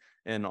eat.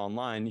 And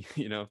online,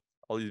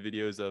 all these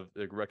videos of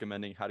like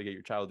recommending how to get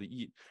your child to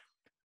eat.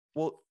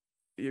 Well,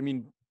 I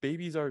mean,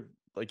 babies are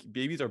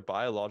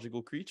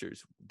biological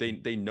creatures.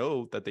 They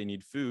know that they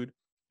need food.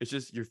 It's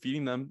just you're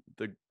feeding them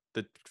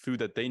the food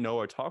that they know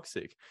are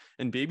toxic.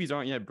 And babies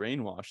aren't yet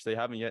brainwashed. They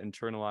haven't yet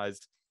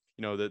internalized,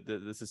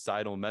 the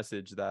societal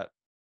message that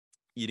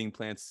eating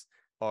plants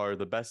are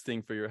the best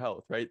thing for your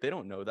health, right? They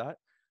don't know that.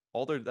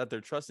 All that they're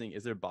trusting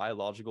is their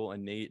biological,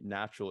 innate,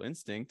 natural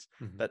instinct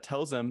that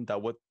tells them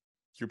that what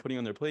you're putting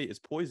on their plate is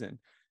poison.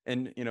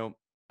 And,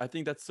 I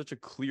think that's such a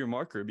clear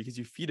marker, because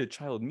you feed a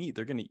child meat,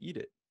 they're going to eat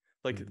it.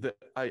 Like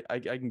I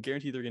can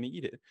guarantee they're going to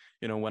eat it.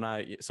 When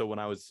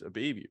I was a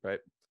baby, right,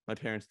 my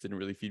parents didn't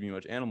really feed me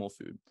much animal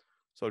food.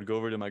 So I'd go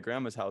over to my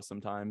grandma's house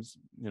sometimes,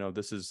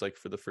 this is like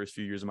for the first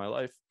few years of my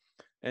life.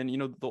 And,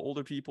 the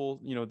older people,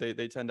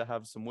 they tend to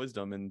have some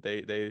wisdom, and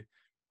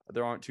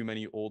there aren't too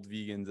many old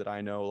vegans that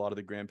I know. A lot of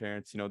the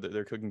grandparents,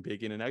 they're cooking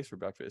bacon and eggs for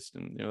breakfast.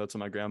 And, that's what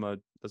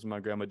my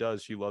grandma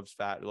does. She loves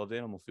fat, loves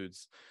animal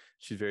foods.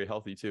 She's very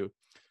healthy too.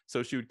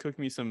 So she would cook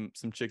me some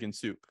chicken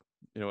soup,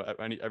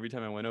 every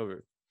time I went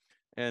over.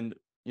 And,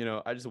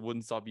 I just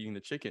wouldn't stop eating the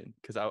chicken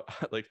because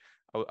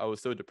I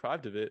was so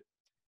deprived of it.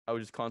 I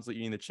was just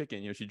constantly eating the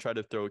chicken. She'd try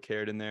to throw a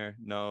carrot in there.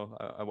 No,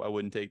 I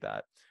wouldn't take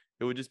that.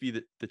 It would just be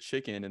the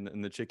chicken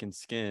and the chicken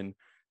skin.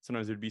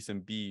 Sometimes there'd be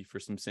some beef or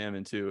some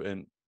salmon too.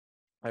 And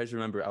I just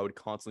remember I would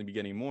constantly be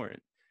getting more.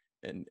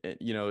 And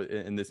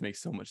this makes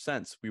so much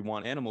sense. We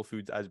want animal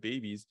foods as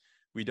babies.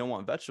 We don't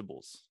want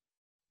vegetables.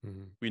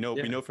 We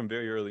know from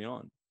very early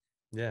on.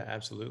 Yeah,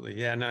 absolutely.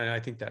 Yeah, no, I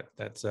think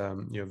that's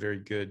very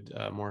good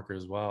marker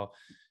as well.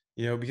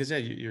 Because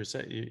you're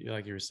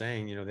like you were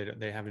saying,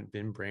 they haven't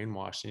been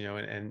brainwashed,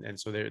 and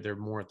so they're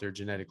more at their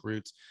genetic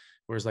roots.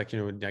 Whereas like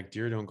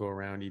deer don't go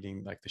around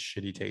eating like the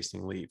shitty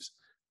tasting leaves,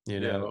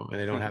 and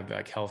they don't have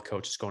like health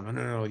coaches going,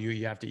 no,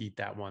 you have to eat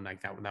that one,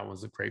 like that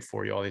one's great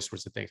for you, all these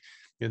sorts of things.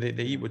 They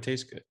eat what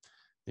tastes good.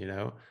 You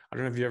know, I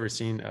don't know if you've ever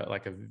seen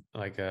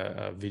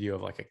a video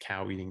of like a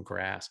cow eating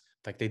grass.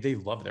 Like they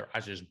love their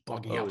eyes just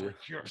bugging Oh out. They're yeah. like,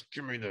 here,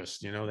 give me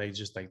this. You know, they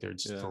just like they're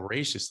just Yeah.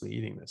 voraciously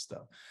eating this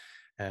stuff.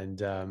 And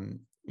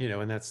you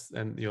know,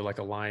 and you know, like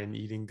a lion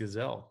eating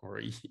gazelle or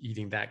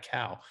eating that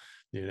cow.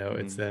 You know,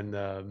 it's Hmm.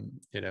 then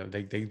you know,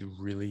 they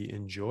really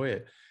enjoy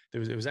it. It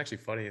was actually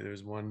funny. There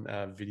was one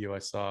video I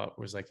saw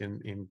was like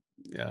in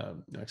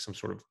like some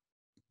sort of,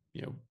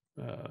 you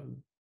know,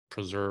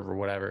 preserve or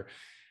whatever,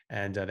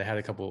 and they had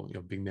a couple, you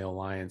know, big male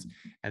lions,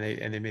 and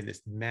they made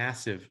this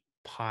massive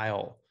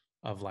pile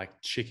of like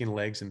chicken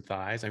legs and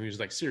thighs. I mean, it was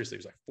like seriously, it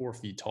was like 4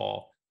 feet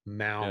tall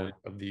mound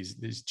Yeah. of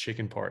these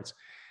chicken parts.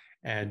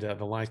 And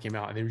the lions came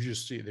out, and they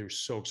were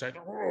so excited,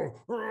 you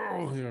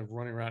know,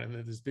 running around. And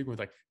then this big one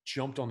like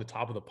jumped on the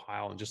top of the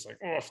pile and just like,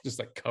 oh, just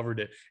like covered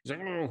it. He's like,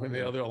 oh, and the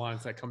Yeah. other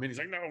lions that come in, he's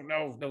like, no,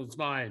 no, no, it's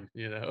mine,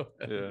 you know.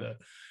 And Yeah. it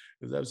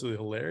was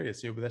absolutely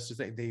hilarious, you know. But that's just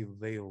like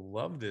they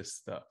love this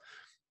stuff.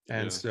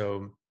 And Yeah.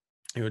 so,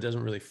 you know, it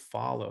doesn't really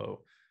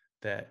follow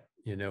that,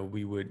 you know,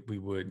 we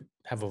would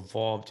have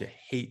evolved to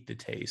hate the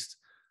taste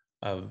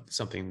of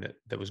something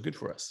that was good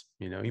for us.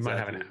 You know, you might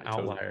have an Exactly.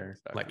 Totally. outlier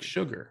like Exactly.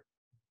 sugar,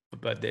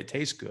 but it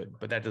tastes good,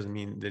 but that doesn't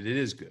mean that it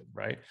is good,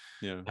 right?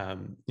 Yeah.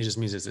 It just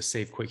means it's a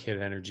safe, quick hit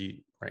of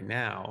energy right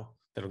now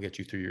that'll get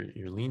you through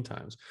your lean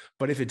times.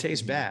 But if it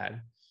tastes Hmm.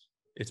 bad,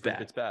 it's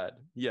bad. It's bad.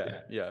 Yeah.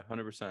 Yeah, Yeah.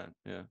 100%.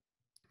 Yeah.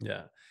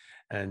 yeah,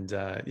 and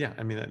yeah.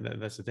 I mean,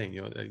 that's the thing.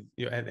 You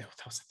know, and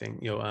that's the thing.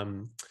 You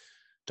know,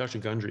 Dr.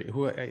 Gundry,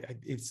 who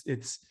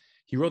it's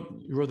he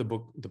wrote the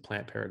book The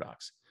Plant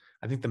Paradox.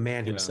 I think the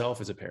man Yeah. himself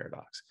is a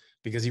paradox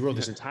because he wrote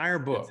this Yeah. entire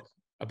It's book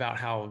about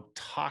how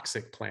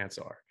toxic plants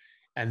are,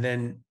 and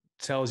then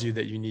tells you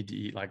that you need to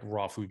eat like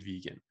raw food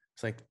vegan.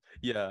 It's like,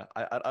 yeah.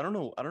 I don't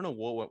know. I don't know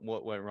what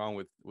went wrong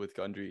with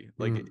Gundry.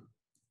 Like mm,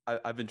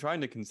 I've been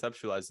trying to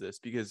conceptualize this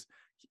because,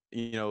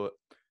 you know,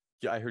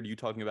 yeah, I heard you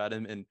talking about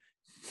him, and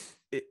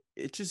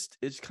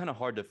it's kind of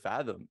hard to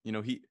fathom. You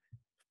know,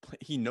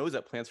 he knows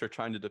that plants are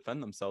trying to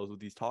defend themselves with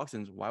these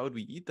toxins. Why would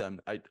we eat them?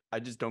 I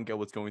just don't get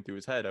what's going through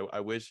his head. I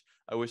wish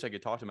I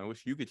could talk to him. I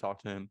wish you could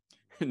talk to him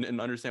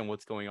and understand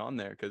what's going on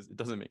there, because it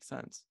doesn't make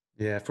sense.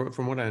 yeah.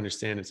 From what I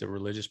understand, it's a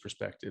religious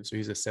perspective. So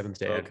he's a Seventh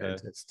Day Okay.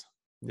 Adventist.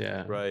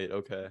 Yeah, Right.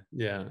 Okay.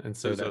 yeah, and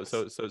So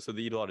so that's.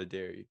 they eat a lot of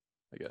dairy,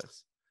 I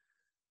guess.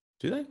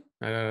 Do they?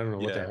 I don't know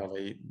what the Yeah. hell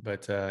they eat,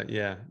 but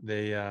yeah,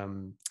 they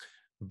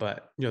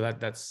but you know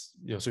that's,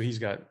 you know, so he's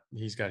got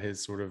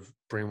his sort of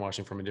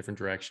brainwashing from a different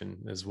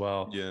direction as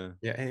well. Yeah.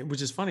 Yeah, and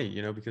which is funny,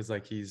 you know, because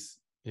like he's,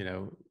 you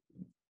know,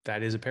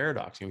 that is a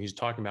paradox. You know, he's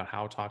talking about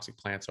how toxic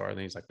plants are, and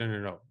then he's like, no, no,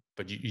 no,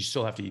 but you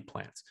still have to eat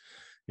plants.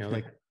 You know,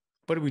 like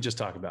what did we just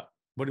talk about?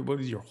 What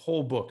did your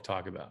whole book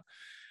talk about?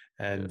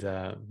 And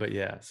Yeah. but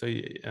yeah, so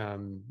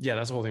yeah,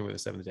 that's the whole thing with the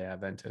Seventh Day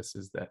Adventists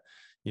is that,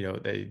 you know,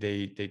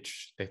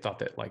 they thought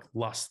that like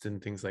lust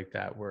and things like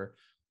that were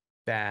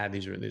bad.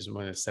 These are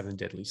one of the seven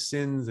deadly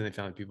sins, and they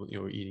found that people, you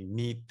know, were eating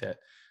meat that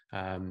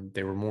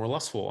they were more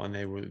lustful, and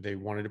they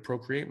wanted to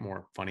procreate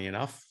more. Funny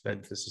enough,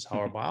 that this is how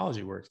our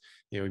biology works.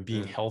 You know,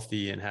 being Yeah.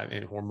 healthy and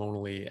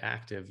hormonally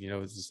active, you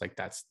know, it's just like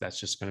that's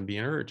just going to be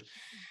an urge.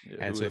 Yeah.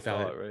 And Who so would they have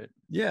found that, thought, right?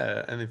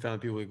 yeah, and they found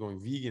that people who are going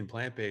vegan,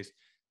 plant based,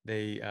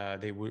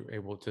 they were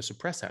able to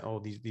suppress that. Oh,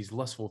 these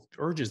lustful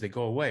urges, they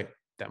go away.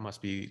 That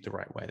must be the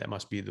right way. That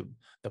must be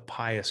the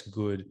pious,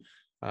 good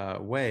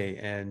way.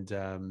 And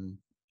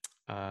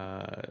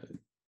uh,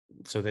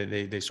 so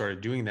they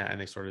started doing that, and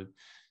they started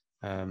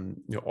you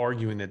know,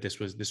 arguing that this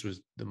was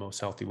the most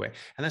healthy way.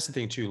 And that's the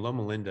thing too.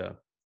 Loma Linda,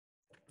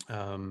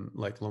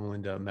 like Loma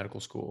Linda Medical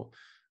School,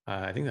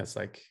 I think that's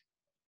like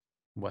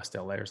West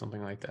LA or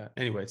something like that.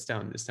 Anyway, it's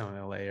down in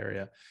LA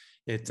area.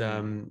 It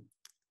Mm.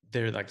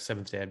 they're like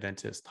Seventh Day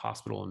Adventist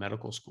hospital and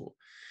medical school,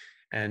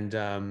 and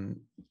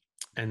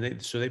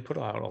they put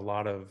out a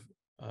lot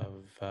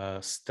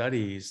of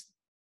studies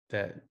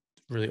that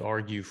really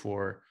argue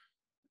for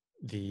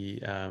the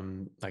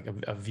like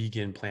a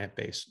vegan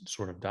plant-based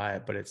sort of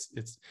diet, but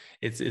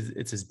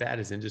it's as bad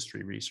as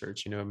industry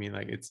research, you know what I mean?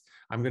 Like it's,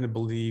 I'm going to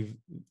believe,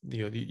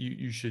 you know,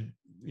 you should,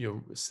 you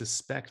know,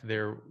 suspect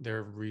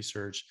their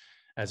research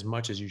as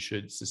much as you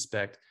should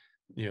suspect,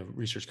 you know,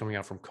 research coming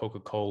out from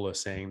Coca-Cola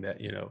saying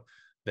that, you know,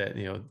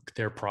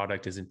 their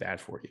product isn't bad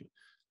for you.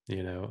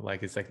 You know,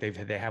 like it's like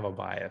they have a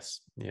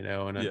bias, you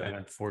know, and Yeah.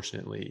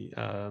 unfortunately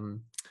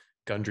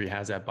Gundry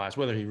has that bias,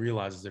 whether he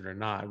realizes it or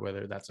not,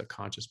 whether that's a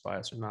conscious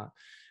bias or not.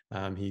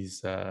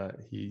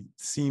 He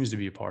seems to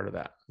be a part of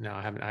that. Now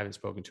I haven't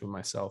spoken to him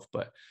myself,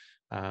 but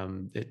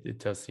it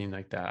does seem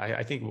like that.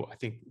 I think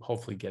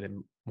hopefully get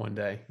him one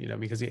day, you know,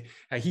 because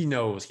he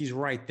knows he's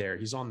right there.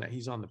 He's on the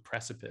He's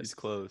precipice,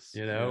 close.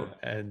 you Yeah. know,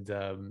 and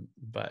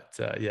but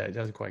yeah, it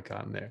hasn't quite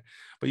gotten there.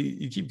 But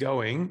you keep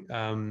going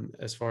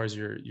as far as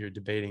you're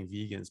debating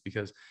vegans,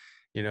 because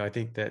you know I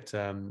think that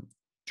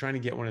trying to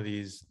get one of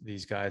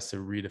these guys to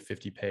read a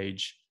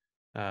 50-page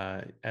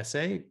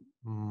essay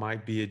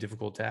might be a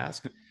difficult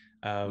task.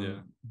 Yeah.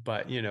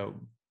 But you know,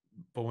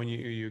 but when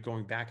you're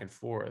going back and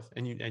forth,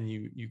 and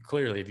you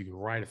clearly, if you can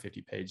write a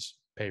 50-page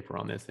paper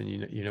on this, then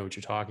you know what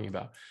you're talking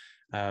about.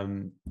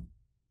 Um,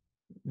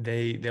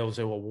 they'll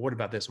say, well, what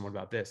about this and what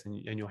about this, and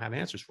you'll have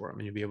answers for them,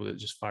 and you'll be able to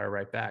just fire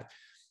right back.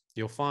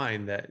 You'll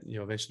find that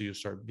eventually you'll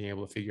start being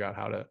able to figure out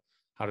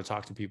how to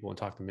talk to people and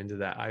talk them into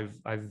that.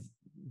 I've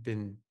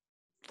been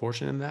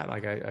fortunate in that.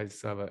 Like I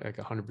have like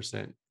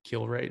 100%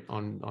 kill rate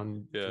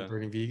on Yeah,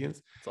 converting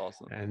vegans. it's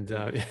awesome. And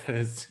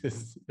it's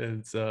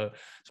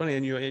funny,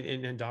 and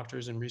and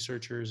doctors and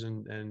researchers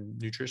and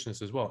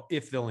nutritionists as well,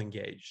 if they'll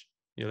engage.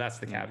 That's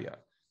the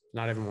caveat.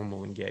 Not everyone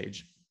will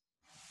engage,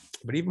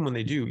 but even when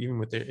they do, even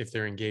with if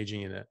they're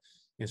engaging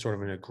in sort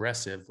of an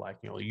aggressive, like,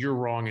 you're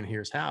wrong and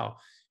here's how,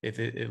 if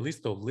at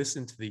least they'll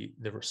listen to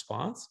the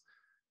response,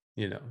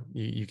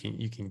 you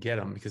can get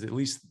them, because at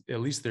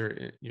least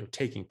they're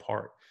taking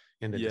part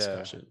in the Yeah.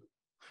 discussion.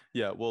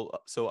 Yeah,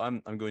 well, so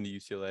I'm going to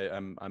UCLA.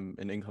 I'm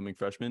an incoming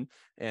freshman,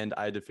 and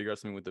I had to figure out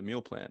something with the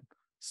meal plan.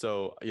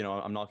 So,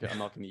 I'm not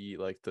going to eat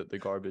like the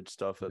garbage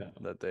stuff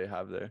that they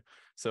have there.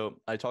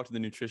 So I talked to the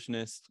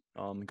nutritionist,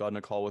 got in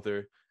a call with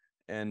her,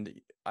 and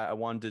I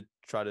wanted to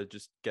try to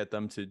just get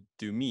them to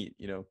do meat.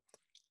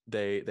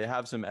 They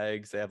have some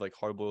eggs, they have like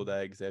hard-boiled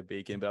eggs, they have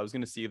bacon, but I was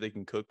going to see if they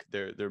can cook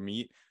their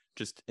meat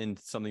just in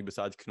something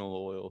besides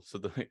canola oil,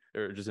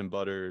 or just in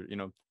butter.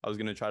 I was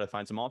going to try to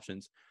find some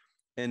options.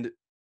 And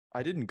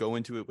I didn't go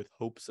into it with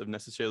hopes of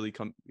necessarily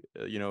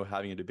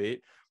having a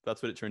debate.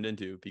 That's what it turned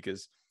into,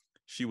 because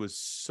she was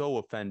so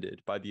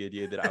offended by the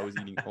idea that I was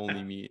eating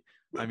only meat.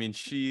 I mean,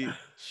 she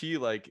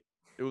like,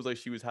 it was like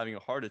she was having a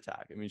heart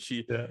attack. I mean,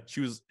 she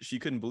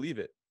couldn't believe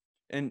it.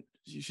 And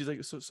she's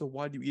like, so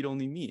why do you eat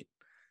only meat?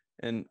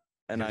 And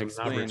I Because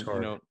I'm not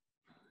explained,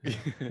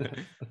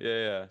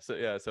 retarded.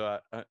 So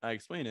I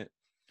explain it,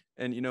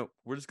 and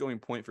we're just going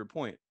point for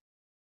point.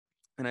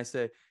 And I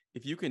say,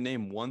 if you can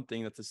name one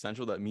thing that's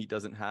essential that meat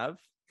doesn't have,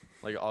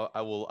 like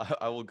I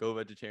will go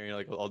vegetarian.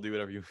 Like, I'll do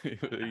whatever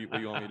what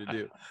you want me to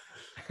do.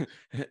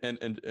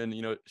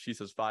 and she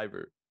says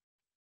fiber.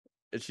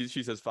 And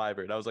she says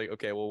fiber, and I was like,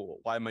 okay, well,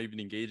 why am I even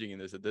engaging in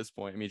this at this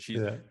point? I mean,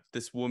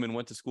 this woman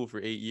went to school for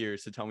 8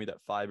 years to tell me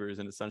that fiber is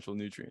an essential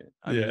nutrient.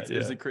 I mean, it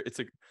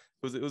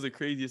was the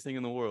craziest thing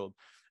in the world.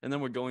 And then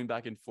we're going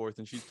back and forth,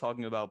 and she's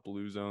talking about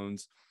blue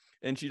zones,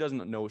 and she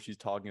doesn't know what she's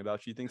talking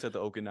about. She thinks that the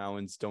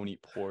Okinawans don't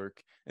eat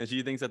pork, and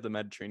she thinks that the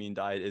Mediterranean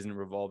diet isn't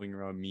revolving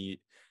around meat,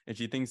 and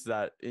she thinks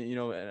that, and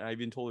I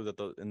even told her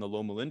that in the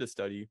Loma Linda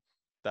study,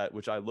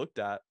 which I looked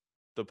at,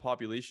 the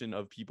population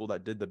of people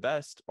that did the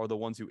best are the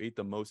ones who ate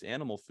the most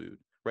animal food,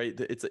 right?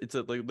 It's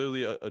like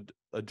literally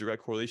a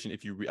direct correlation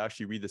if you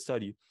actually read the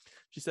study.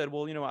 She said,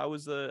 well, I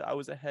was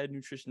a head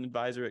nutrition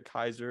advisor at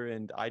Kaiser,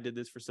 and I did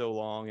this for so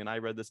long, and I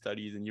read the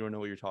studies, and you don't know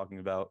what you're talking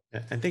about.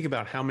 And think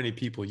about how many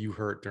people you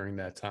hurt during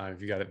that time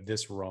if you got it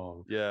this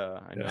wrong. Yeah,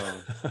 I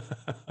know.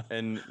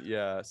 And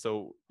yeah,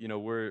 so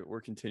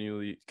we're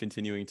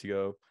continuing to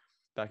go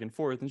back and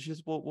forth, and she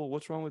says, well,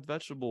 what's wrong with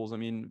vegetables? I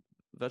mean,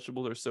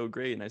 vegetables are so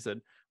great. And I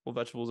said, well,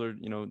 vegetables are,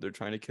 they're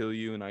trying to kill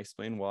you. And I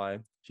explained why.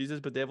 She says,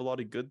 but they have a lot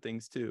of good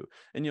things too.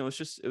 And it was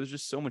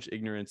just so much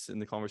ignorance in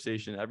the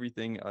conversation.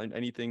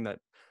 Anything that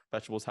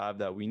vegetables have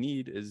that we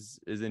need is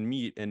in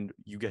meat, and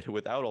you get it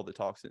without all the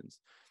toxins.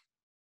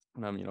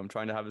 And I'm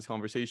trying to have this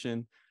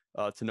conversation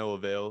to no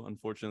avail,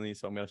 unfortunately.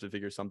 So I'm gonna have to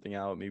figure something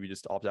out. Maybe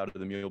just opt out of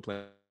the meal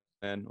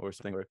plan or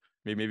something, or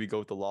maybe go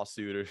with the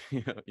lawsuit, or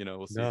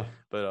we'll see. No.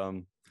 But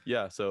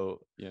yeah. So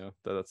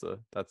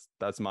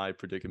that's my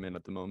predicament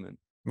at the moment.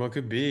 Well, it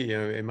could be,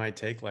 it might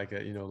take like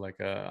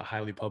a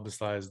highly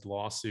publicized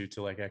lawsuit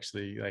to like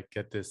actually like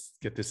get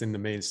this in the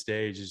main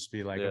stage. Just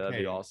be like, Yeah, okay, that'd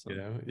be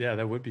awesome. Yeah,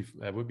 that would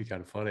be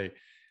kind of funny.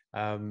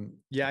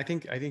 Yeah, I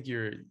think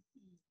you're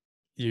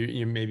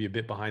maybe a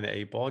bit behind the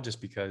 8 ball, just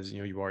because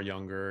you are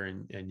younger,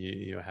 and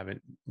you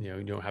haven't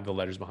you don't have the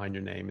letters behind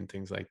your name and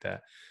things like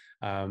that.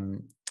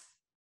 um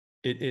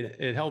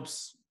it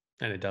helps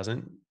and it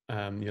doesn't.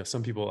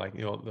 Some people, like,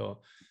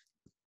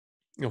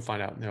 you'll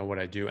find out what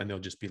I do, and they'll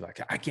just be like,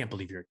 I can't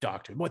believe you're a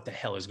doctor, what the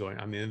hell is going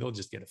on? I mean, they'll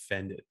just get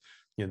offended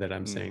that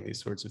I'm saying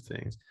these sorts of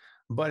things.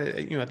 But at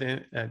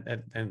the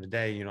end of the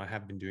day, I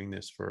have been doing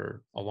this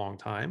for a long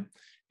time,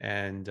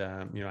 and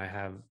I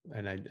have,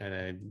 and I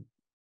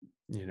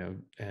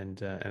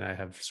and I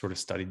have sort of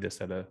studied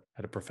this at a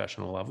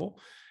professional level.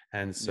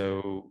 And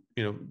so,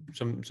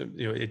 some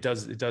it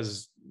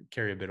does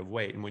carry a bit of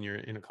weight. And when you're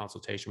in a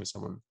consultation with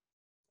someone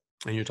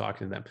and you're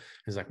talking to them,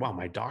 it's like, wow,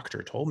 my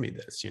doctor told me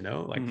this,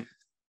 like,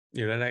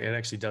 it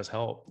actually does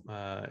help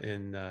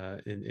in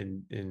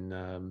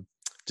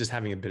just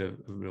having a bit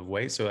of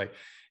weight. So, like,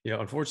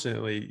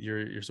 unfortunately,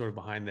 you're sort of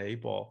behind the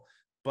 8 ball,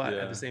 but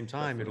at the same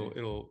time, definitely.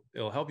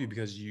 it'll help you,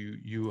 because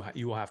you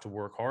will have to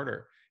work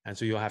harder. And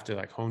so you'll have to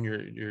like hone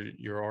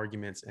your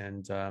arguments,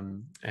 and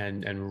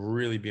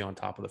really be on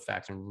top of the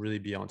facts, and really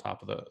be on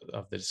top of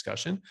the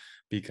discussion,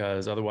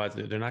 because otherwise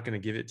they're not going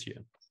to give it to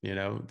you.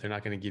 They're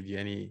not going to give you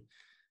any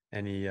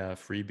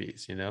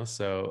freebies.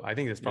 So I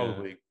think that's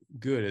probably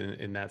good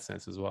in that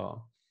sense as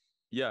well.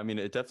 Yeah, I mean,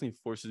 it definitely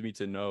forces me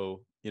to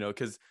know,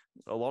 because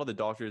a lot of the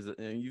doctors,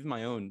 even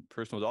my own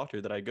personal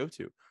doctor that I go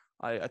to,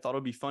 I thought it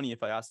would be funny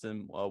if I asked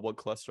him what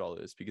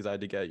cholesterol is, because I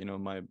had to get,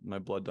 my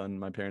blood done.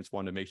 My parents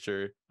wanted to make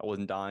sure I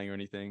wasn't dying or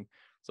anything.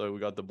 So we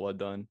got the blood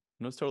done, and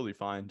it was totally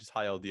fine, just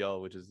high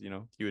LDL, which is,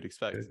 you would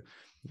expect. Good.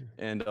 Yeah.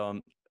 And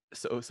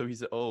so he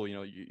said, oh,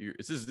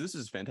 this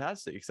is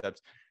fantastic,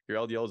 except your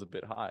LDL is a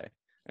bit high.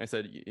 And I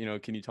said,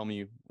 can you tell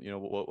me,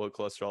 what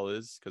cholesterol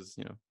is? Because,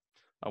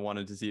 I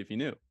wanted to see if he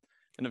knew.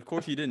 And of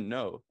course he didn't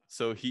know.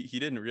 So he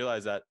didn't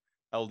realize that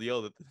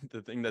LDL,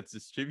 the thing that's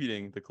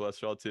distributing the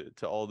cholesterol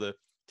to all the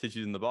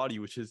tissues in the body,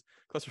 which is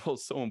cholesterol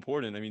is so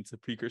important. I mean, it's a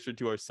precursor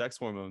to our sex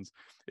hormones.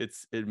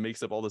 It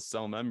makes up all the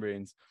cell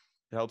membranes.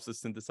 It helps us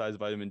synthesize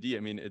vitamin D.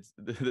 I mean,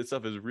 this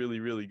stuff is really,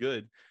 really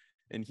good.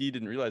 And he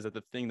didn't realize that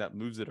the thing that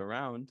moves it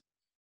around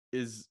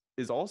is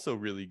also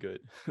really good.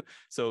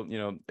 So,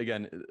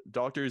 again,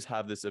 doctors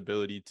have this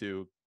ability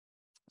to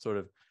sort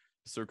of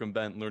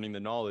circumvent learning the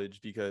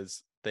knowledge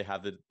because they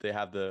have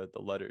the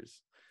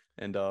letters.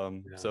 And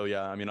so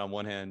yeah, I mean, on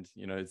one hand,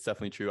 it's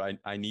definitely true.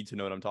 I need to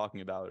know what I'm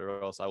talking about,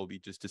 or else I will be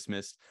just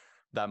dismissed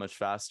that much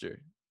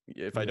faster.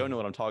 If I don't know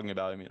what I'm talking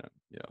about, I mean,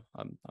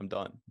 I'm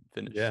done,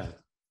 finished.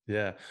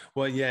 Yeah.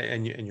 Well, yeah,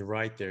 and you're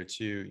right there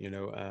too.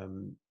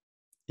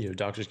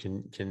 Doctors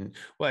can.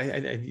 Well,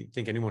 I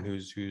think anyone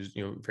who's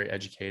very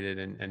educated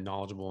and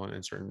knowledgeable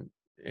in certain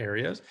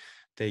areas,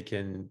 they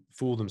can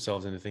fool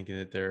themselves into thinking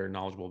that they're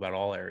knowledgeable about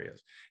all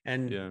areas.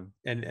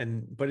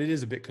 But it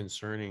is a bit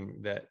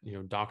concerning that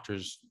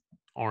doctors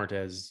aren't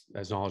as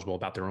knowledgeable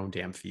about their own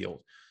damn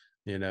field,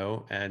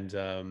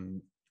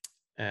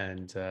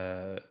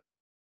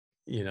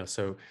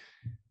 so,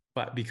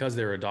 but because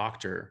they're a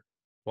doctor,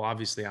 well,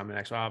 obviously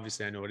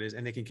obviously I know what it is,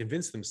 and they can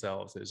convince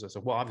themselves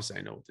well, obviously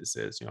I know what this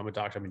is. I'm a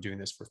doctor. I've been doing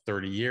this for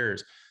 30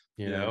 years,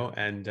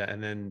 and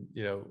then,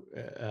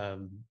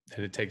 and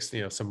it takes,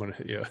 someone,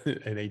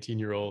 an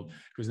 18-year-old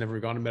who's never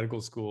gone to medical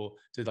school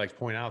to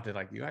point out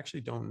that you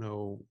actually don't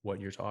know what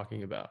you're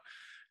talking about.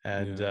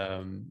 And,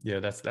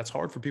 that's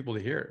hard for people to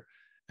hear.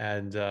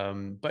 And,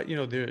 but,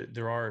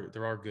 there are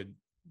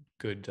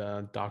good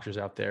doctors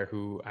out there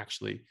who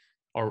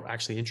are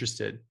actually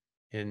interested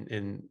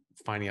in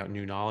finding out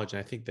new knowledge. And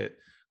I think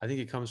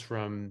it comes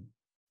from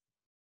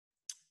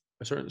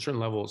certain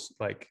levels,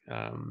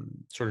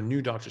 sort of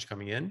new doctors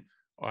coming in,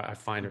 I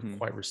find are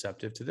quite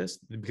receptive to this,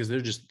 because they're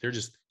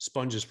just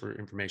sponges for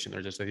information.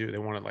 They're just, they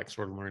want to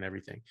sort of learn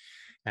everything.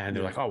 And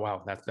they're oh,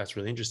 wow, that's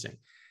really interesting.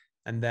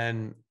 And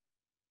then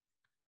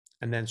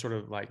sort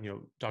of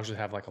doctors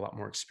have a lot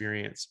more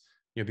experience,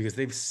 because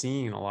they've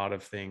seen a lot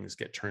of things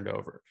get turned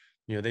over.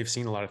 They've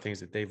seen a lot of things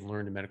that they've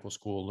learned in medical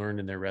school, learned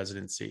in their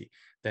residency,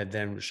 that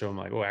then show them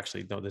oh,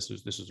 actually, no, this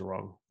is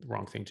the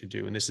wrong thing to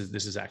do. And this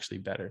is actually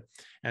better.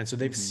 And so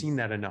they've seen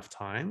that enough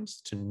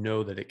times to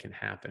know that it can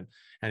happen,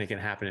 and it can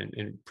happen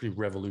in pretty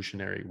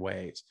revolutionary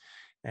ways.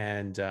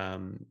 And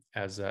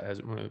as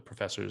one of the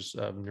professors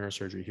of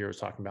neurosurgery here was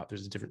talking about,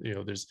 there's a different,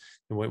 there's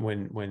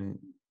when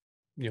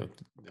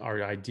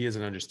our ideas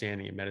and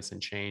understanding of medicine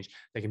change,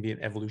 they can be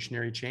an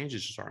evolutionary change.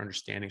 It's just our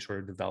understanding sort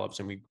of develops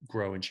and we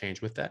grow and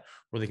change with that,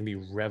 or they can be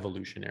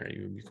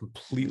revolutionary. You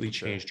completely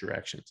change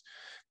directions,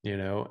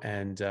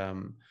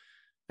 and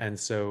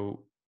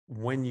so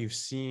when you've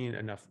seen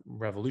enough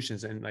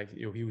revolutions, and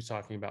he was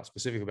talking about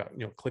specifically about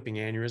clipping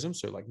aneurysms,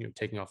 so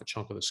taking off a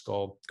chunk of the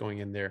skull, going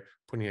in there,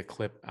 putting a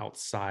clip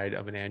outside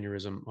of an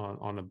aneurysm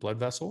on a blood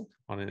vessel,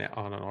 on an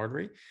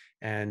artery,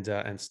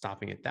 and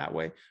stopping it that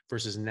way,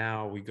 versus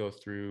now we go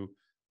through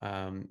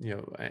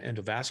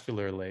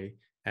endovascularly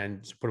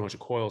and put a bunch of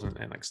coils and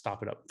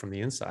stop it up from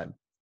the inside.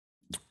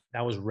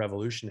 That was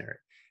revolutionary.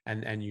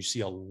 And you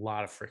see a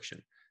lot of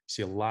friction.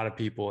 See a lot of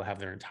people have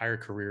their entire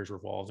careers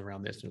revolved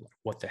around this. They're like,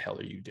 what the hell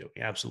are you doing?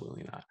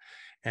 Absolutely not.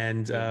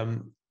 And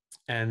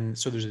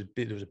so there's a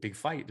big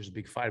fight. There's a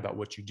big fight about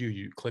what you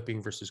do,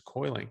 clipping versus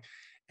coiling.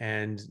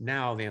 And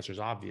now the answer is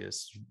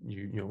obvious.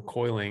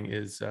 Coiling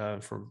is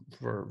for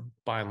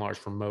by and large,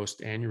 for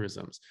most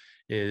aneurysms,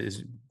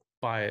 is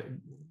by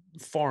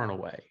far and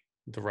away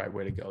the right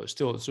way to go.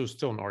 There's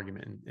still an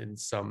argument in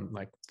some,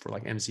 for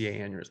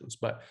MCA aneurysms,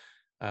 but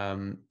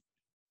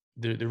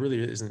there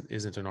really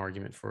isn't an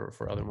argument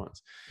for other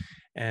ones.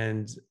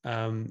 And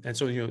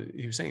so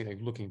he was saying,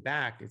 looking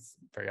back, it's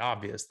very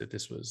obvious that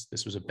this was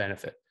a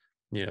benefit,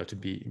 to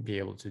be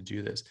able to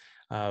do this,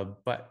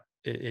 but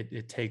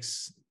it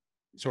takes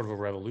sort of a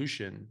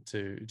revolution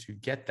to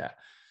get that.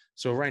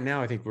 So right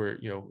now I think we're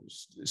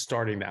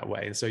starting that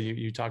way. And so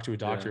you talk to a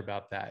doctor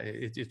about that,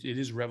 it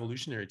is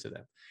revolutionary to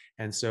them.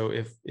 And so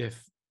if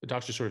the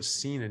doctor's sort of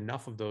seen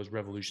enough of those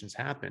revolutions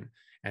happen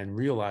and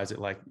realize it,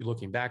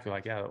 looking back, they're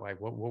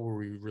what were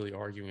we really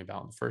arguing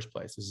about in the first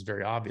place? This is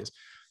very obvious.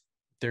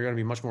 They're going to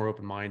be much more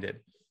open-minded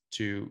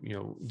to,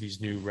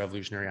 these new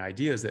revolutionary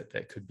ideas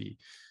that could be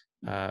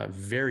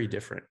very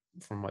different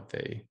from what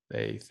they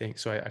think.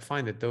 So I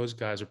find that those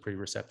guys are pretty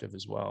receptive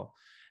as well.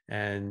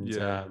 And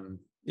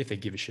if they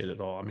give a shit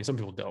at all. I mean, some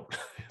people don't.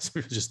 Some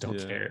people just don't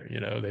care.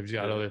 They've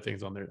got other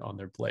things on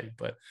their plate.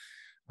 But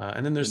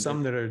and then there's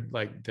some that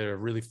are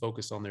really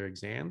focused on their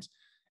exams,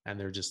 and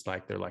they're just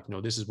they're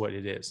no, this is what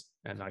it is,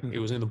 and it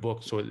was in the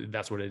book, so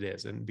that's what it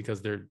is. And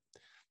because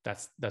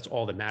that's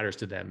all that matters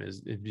to them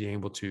is being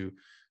able to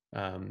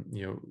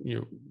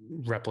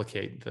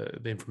replicate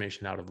the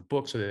information out of a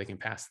book so that they can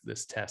pass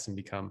this test and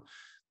become,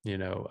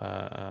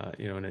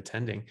 an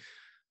attending.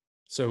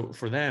 So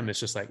for them, it's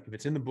just like, if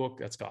it's in the book,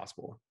 that's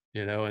gospel,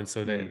 and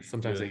so they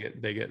sometimes Really?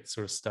 they get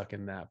sort of stuck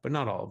in that, but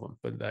not all of them.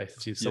 But I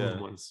see some of the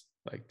Yeah. ones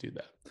like do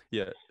that.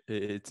 Yeah.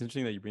 It's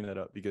interesting that you bring that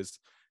up because,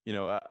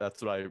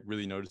 that's what I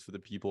really noticed with the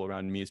people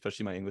around me,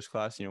 especially my English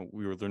class.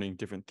 We were learning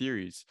different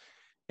theories,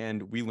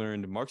 and we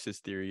learned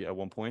Marxist theory at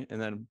one point,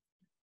 and then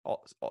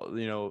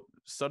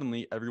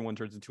suddenly everyone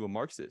turns into a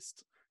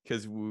Marxist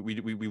because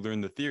we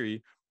learned the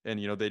theory, and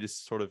they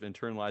just sort of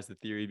internalized the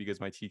theory because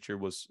my teacher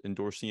was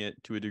endorsing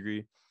it to a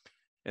degree,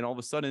 and all of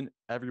a sudden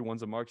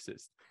everyone's a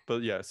Marxist.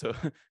 But yeah, so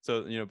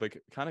but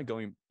kind of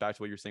going back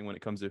to what you're saying when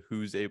it comes to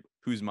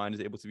whose mind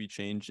is able to be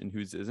changed and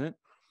whose isn't,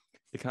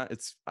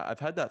 I've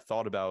had that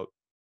thought about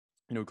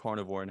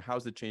carnivore and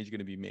how's the change going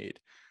to be made,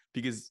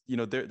 because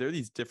there are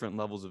these different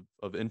levels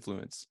of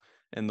influence,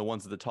 and the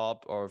ones at the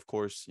top are of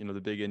course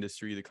the big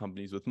industry, the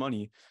companies with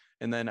money,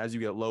 and then as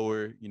you get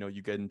lower,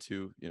 you get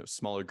into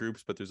smaller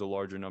groups, but there's a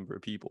larger number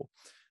of people.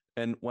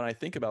 And when I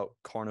think about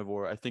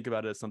carnivore, I think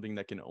about it as something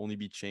that can only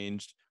be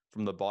changed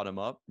from the bottom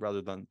up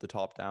rather than the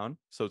top down.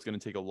 So it's going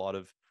to take a lot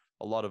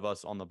of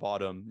us on the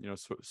bottom,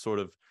 sort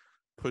of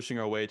pushing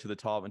our way to the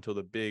top until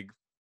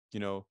you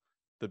know,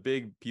 the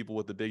big people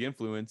with the big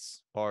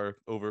influence are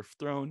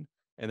overthrown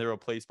and they're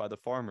replaced by the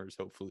farmers,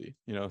 hopefully.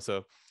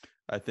 So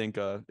I think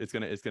it's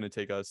gonna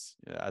take us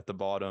at the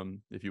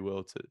bottom, if you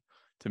will,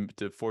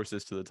 to force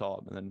us to the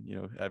top, and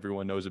then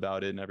everyone knows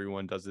about it and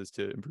everyone does this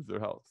to improve their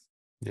health.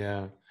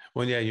 Yeah.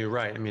 Well, yeah, you're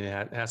right. I mean,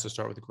 it has to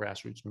start with the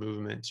grassroots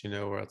movement,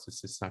 or else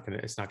it's not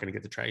gonna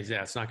get the traction.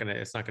 Yeah, it's not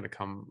gonna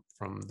come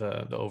from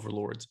the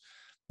overlords,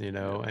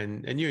 Yeah.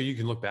 and you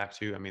can look back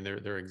to. I mean, there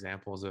are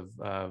examples of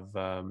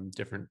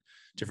different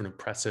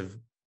oppressive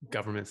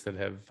governments that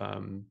have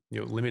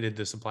limited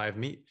the supply of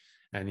meat,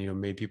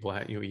 and made people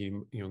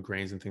eating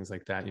grains and things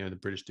like that. The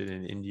British did it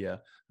in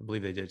India. I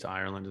believe they did it to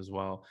Ireland as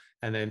well.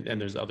 And then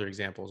there's other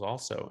examples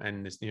also.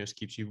 And this just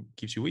keeps you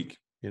weak,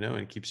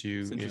 and keeps It's you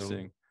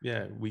interesting.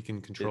 yeah, weak and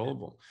It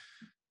controllable.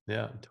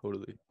 Yeah.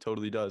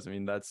 totally does. I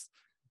mean, all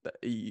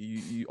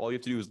you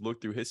have to do is look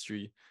through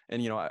history.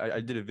 And I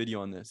did a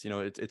video on this.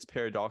 It's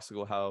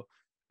paradoxical how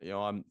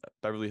I'm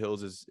Beverly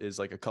Hills is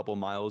like a couple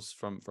miles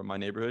from my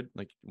neighborhood,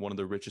 like one of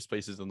the richest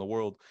places in the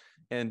world.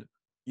 And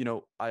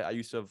I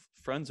used to have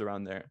friends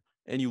around there,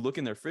 and you look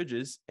in their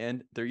fridges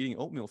and they're eating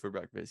oatmeal for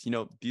breakfast.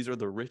 These are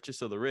the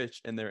richest of the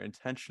rich, and they're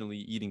intentionally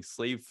eating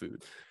slave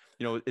food.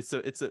 It's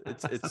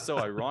so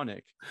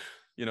ironic,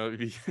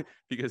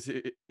 because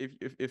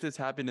if this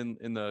happened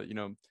in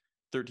the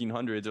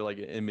 1300s or like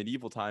in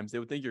medieval times, they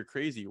would think you're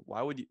crazy.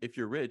 Why would you, if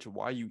you're rich,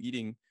 why are you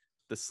eating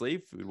the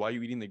slave food? Why are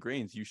you eating the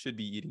grains? You should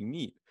be eating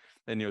meat.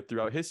 And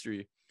throughout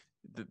history,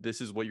 this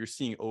is what you're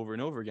seeing over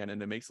and over again,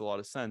 and it makes a lot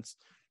of sense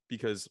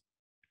because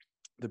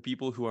the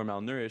people who are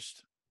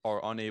malnourished are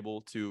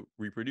unable to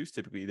reproduce.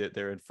 Typically, that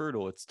they're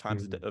infertile. It's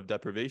times Mhm. of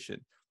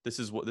deprivation. This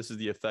is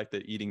the effect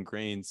that eating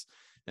grains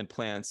and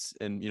plants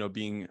and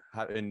being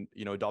and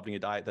adopting a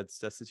diet that's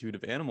destitute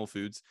of animal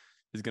foods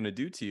is going to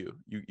do to you.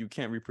 You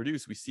can't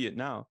reproduce. We see it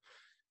now.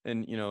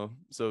 And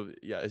so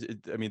yeah,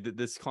 I mean,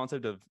 this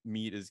concept of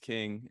meat is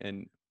king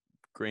and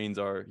grains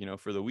are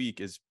for the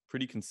weak is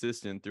pretty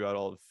consistent throughout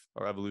all of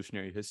our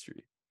evolutionary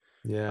history,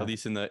 at Yeah.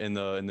 least in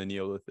the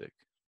Neolithic.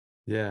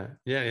 Yeah.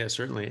 Yeah. Yeah.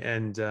 Certainly.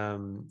 And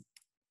the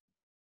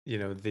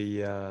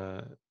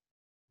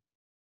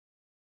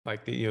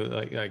like the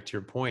like to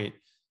your point,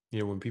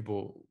 when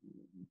people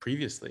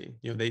previously,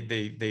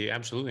 they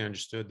absolutely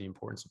understood the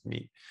importance of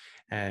meat.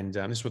 And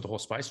this is what the whole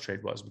spice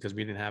trade was, because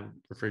we didn't have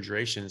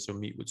refrigeration, so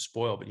meat would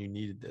spoil, but you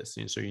needed this.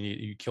 So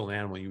you kill an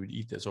animal, you would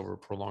eat this over a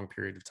prolonged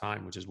period of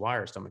time, which is why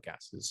our stomach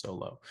acid is so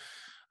low,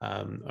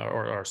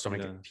 or our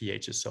stomach Yeah.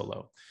 pH is so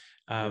low.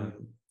 Yeah.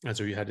 um, and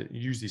so you had to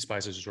use these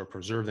spices to sort of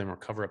preserve them or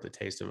cover up the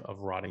taste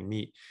of rotting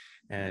meat,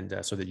 and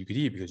so that you could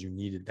eat, because you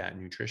needed that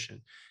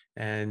nutrition.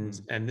 And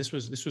this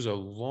was a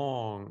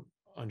long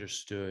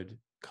understood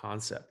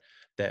concept,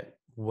 that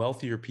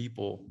wealthier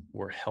people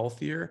were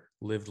healthier,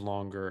 lived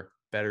longer,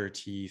 better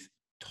teeth,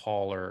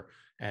 taller,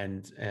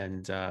 and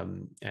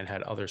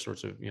had other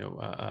sorts of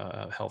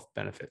health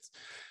benefits.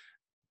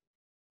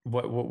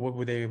 What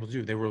were they able to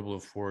do? They were able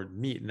to afford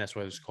meat, and that's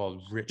why it's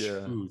called rich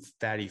Yeah. food.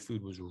 Fatty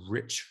food was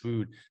rich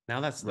food. Now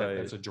that's Right. a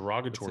That's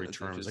derogatory that's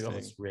term. It's like, oh,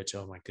 interesting. it's rich.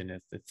 Oh my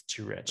goodness, it's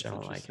too rich. I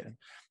That's don't like it. interesting.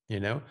 You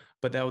know.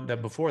 But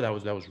that before that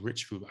was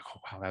rich food. Like,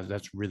 oh wow,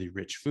 that's really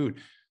rich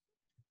food.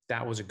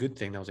 That was a good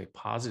thing. That was a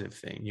positive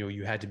thing.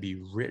 You had to be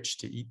rich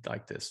to eat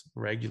like this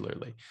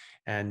regularly,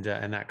 and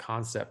that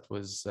concept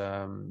was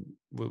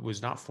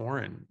not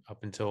foreign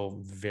up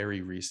until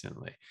very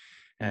recently.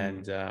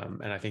 Mm.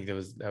 And I think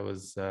that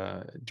was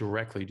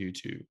directly due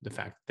to the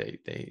fact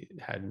that they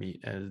had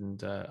meat,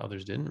 and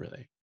others didn't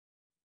really.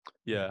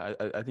 Yeah,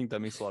 I think that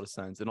makes a lot of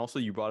sense. And also,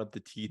 you brought up the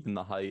teeth and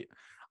the height.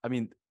 I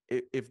mean,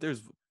 if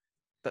there's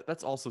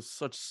that's also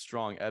such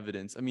strong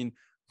evidence. I mean,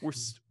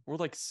 we're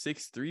like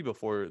 6'3"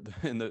 before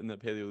in the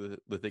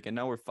Paleolithic, and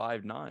now we're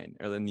 5'9"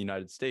 or in the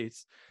United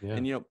States. Yeah.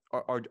 And you know,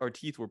 our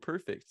teeth were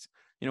perfect.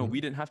 You know, Mhm.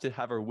 we didn't have to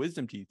have our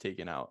wisdom teeth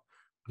taken out.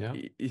 Yeah.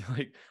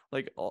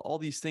 Like all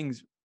these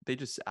things, they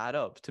just add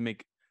up to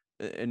make.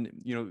 And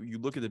you know, you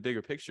look at the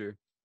bigger picture,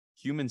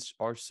 humans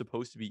are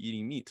supposed to be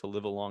eating meat to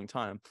live a long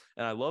time.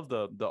 And I love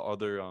the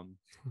other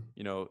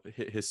you know,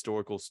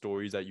 historical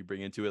stories that you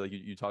bring into it. Like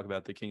you talk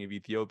about the king of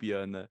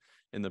Ethiopia and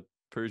the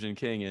Persian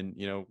king, and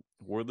you know,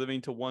 we're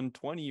living to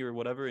 120 or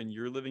whatever, and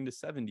you're living to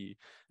 70.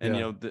 And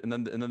you Yeah. know, and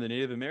then the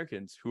Native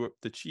Americans, who are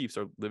the chiefs,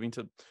 are living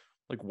to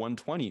like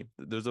 120.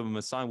 There's a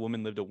Maasai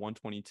woman lived to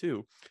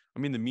 122. I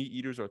mean, the meat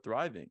eaters are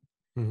thriving,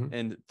 Hmm.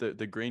 and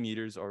the grain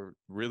eaters are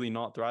really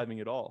not thriving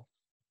at all.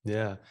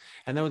 Yeah.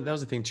 And that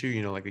was the thing too,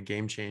 like the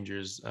Game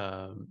Changers,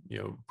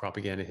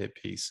 propaganda hit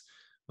piece.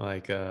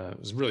 Like it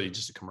was really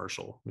just a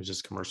commercial. It was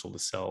just a commercial to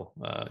sell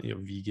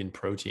vegan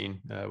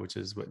protein, which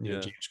is what Yeah.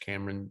 James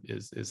Cameron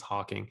is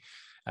hawking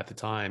at the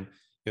time.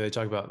 They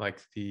talk about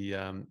like the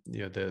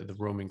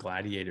Roman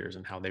gladiators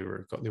and how they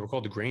were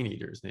called the grain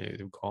eaters. They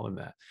would call them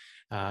that,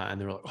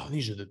 and they were like, oh,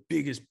 these are the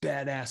biggest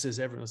badasses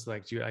ever. And it's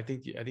like, dude, I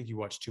think you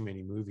watch too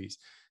many movies.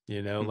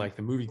 Like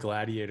the movie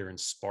Gladiator and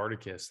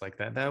Spartacus, like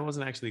that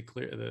wasn't actually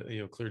clear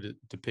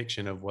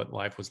depiction of what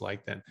life was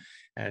like then,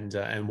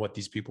 and what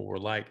these people were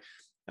like.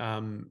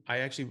 I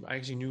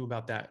actually knew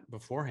about that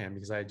beforehand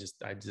because I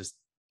just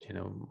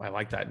I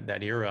like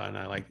that era, and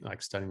I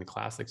like studying the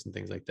classics and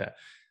things like that.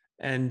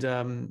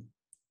 And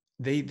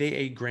they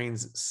ate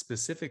grains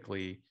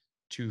specifically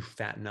to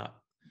fatten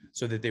up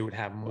so that they would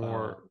have Wow.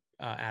 more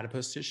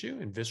adipose tissue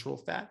and visceral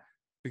fat,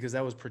 because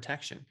that was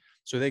protection.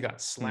 So they got Hmm.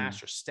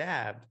 slashed or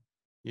stabbed,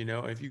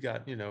 if you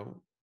got,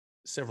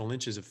 several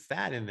inches of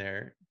fat in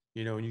there,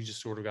 and you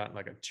just sort of got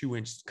like a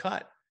 2-inch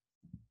cut,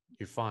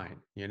 you're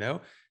fine,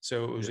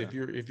 So it was, Yeah.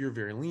 if you're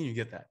very lean, you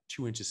get that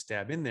 2 inches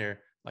stab in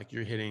there, like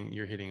you're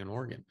hitting an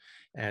organ.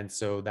 And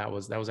so that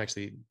was a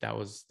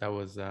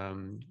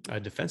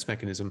defense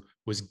mechanism,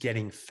 was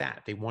getting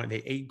fat. They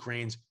ate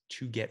grains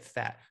to get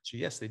fat. So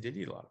yes, they did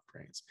eat a lot of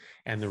grains,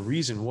 and the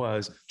reason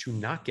was to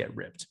not get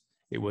ripped.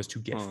 It was to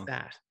get Huh.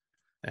 fat.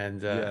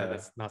 And Yeah.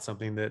 that's not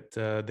something that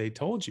they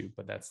told you,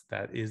 but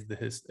that is the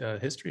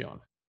history on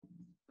it.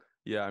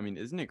 Yeah. I mean,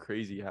 isn't it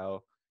crazy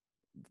how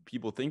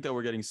people think that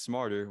we're getting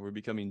smarter, we're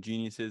becoming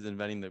geniuses,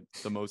 inventing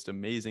the most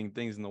amazing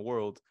things in the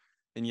world,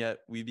 and yet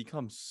we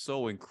become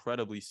so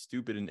incredibly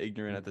stupid and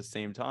ignorant at the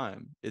same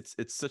time. It's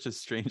such a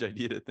strange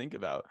idea to think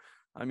about.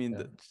 I mean,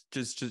 Yeah.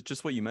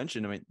 just what you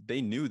mentioned. I mean,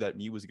 they knew that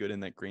meat was good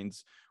and that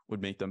grains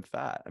would make them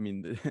fat. I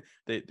mean,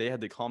 they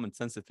had the common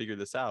sense to figure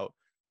this out.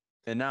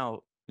 And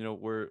now, you know,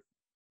 we're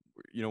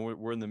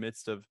in the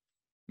midst of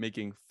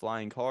making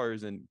flying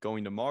cars and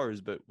going to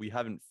Mars, but we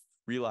haven't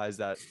realized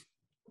that.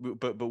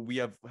 But we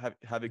have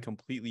it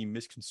completely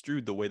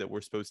misconstrued the way that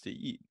we're supposed to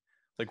eat.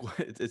 Like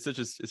it's such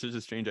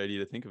a strange idea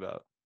to think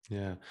about.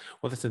 Yeah.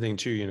 Well, that's the thing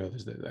too.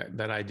 There's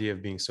that idea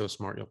of being so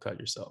smart you'll cut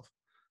yourself.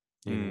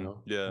 And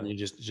Yeah. you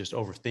just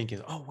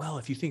overthinking. Oh well,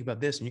 if you think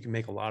about this, and you can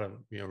make a lot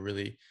of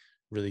really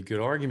really good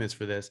arguments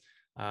for this.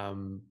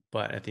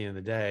 But at the end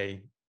of the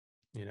day,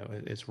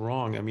 it's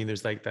wrong. I mean,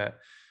 there's like that.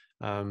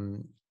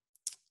 Um,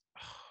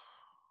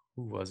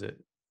 who was it?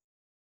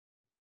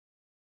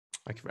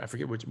 I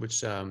forget which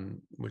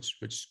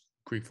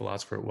Greek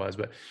philosopher it was,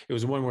 but it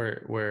was one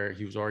where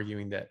he was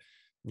arguing that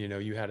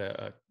you had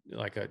a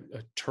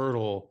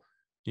turtle.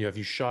 If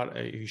you shot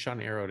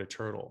an arrow at a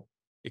turtle,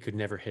 it could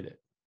never hit it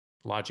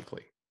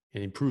logically,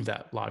 and he proved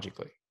that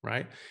logically,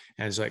 right?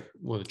 And it's like,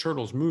 well, the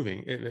turtle's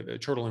moving, a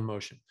turtle in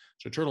motion.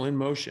 So a turtle in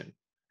motion,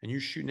 and you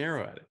shoot an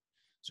arrow at it.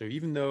 So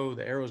even though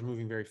the arrow is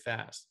moving very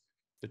fast,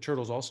 the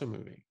turtle's also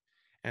moving.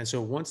 And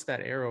so once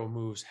that arrow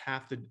moves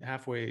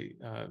halfway,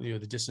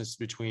 the distance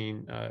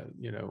between,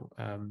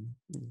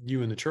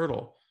 you and the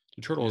turtle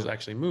has Yeah.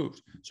 actually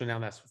moved. So now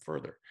that's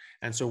further.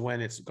 And so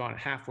when it's gone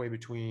halfway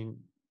between,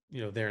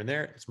 there and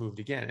there, it's moved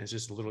again. It's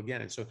just a little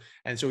again.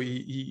 And so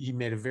he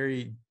made a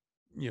very,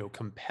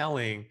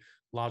 compelling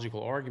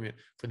logical argument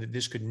for that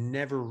this could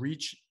never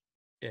reach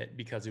it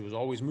because it was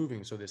always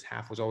moving. So this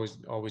half was always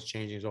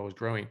changing, is always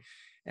growing.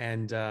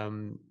 And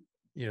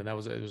it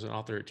was an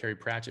author, Terry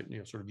Pratchett,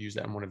 sort of used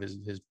that in one of his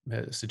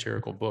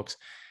satirical books,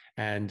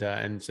 and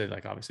said,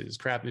 like, obviously this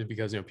crap is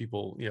because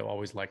people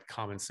always like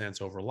common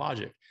sense over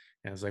logic.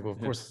 And it's like, well, of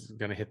Yeah. course it's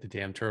going to hit the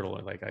damn turtle.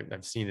 And like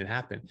I've seen it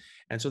happen.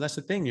 And so that's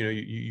the thing,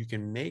 you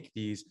can make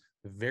these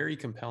very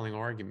compelling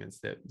arguments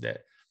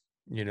that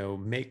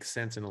make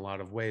sense in a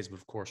lot of ways, but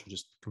of course are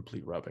just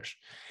complete rubbish.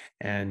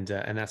 Mm.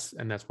 And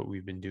that's what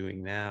we've been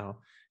doing now.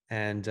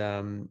 And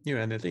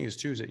the thing is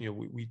too is that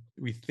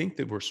we think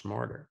that we're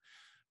smarter.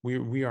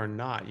 We are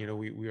not.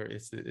 We are.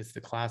 It's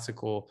the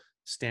classical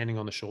standing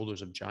on the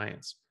shoulders of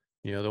giants.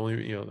 The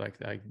only, like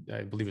I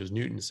believe it was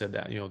Newton said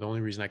that, the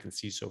only reason I can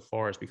see so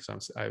far is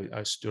because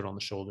I stood on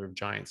the shoulder of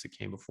giants that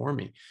came before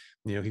me.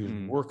 He was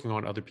Mm. working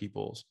on other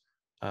people's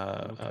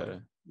Okay.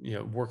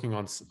 working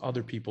on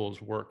other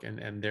people's work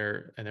and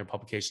their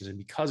publications, and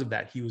because of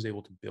that he was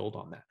able to build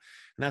on that.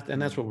 And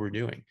that's Mm. what we're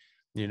doing.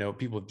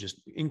 People have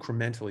just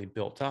incrementally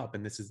built up.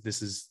 And this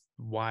is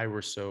why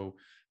we're so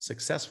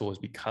successful, is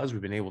because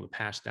we've been able to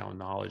pass down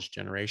knowledge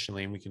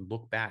generationally, and we can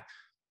look back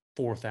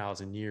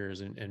 4,000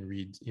 years and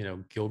read,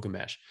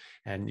 Gilgamesh,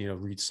 and,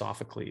 read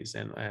Sophocles,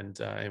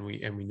 and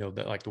we know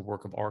that, like, the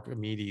work of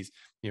Archimedes,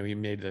 he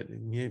made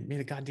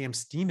a goddamn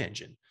steam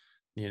engine,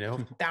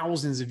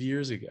 thousands of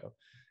years ago.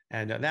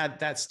 And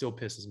that still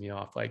pisses me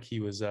off. Like, he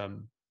was,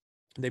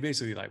 they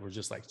basically were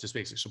just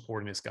basically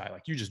supporting this guy.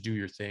 Like, you just do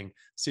your thing.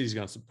 City's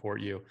going to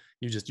support you.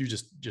 You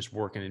just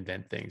work and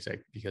invent things,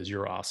 like, because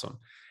you're awesome.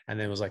 And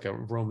then it was like a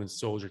Roman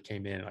soldier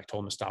came in and, like,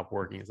 told him to stop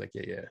working. He's like,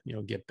 yeah,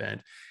 get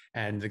bent.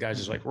 And the guy's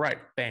just like, right,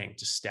 bang,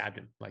 just stabbed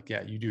him. Like,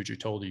 yeah, you do what you're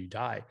told or you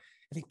die. And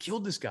they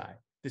killed this guy,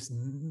 this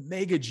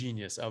mega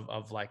genius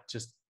of like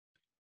just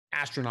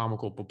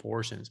astronomical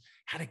proportions,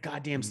 had a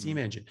goddamn steam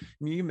engine. I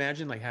mean, you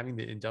imagine, like, having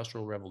the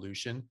Industrial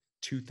Revolution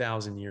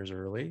 2,000 years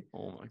early.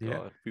 Oh my Yeah,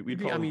 God. We'd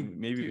probably,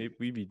 maybe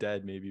we'd be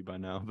dead maybe by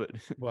now, but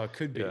well, it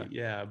could be,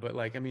 yeah. But,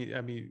 like, I mean,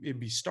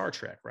 it'd be Star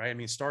Trek, right? I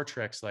mean, Star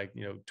Trek's like,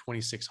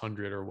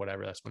 2600 or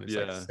whatever. That's when it's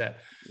like set.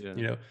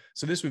 Yeah.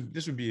 So this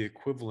would be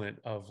equivalent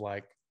of,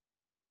 like,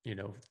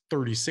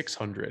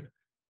 3600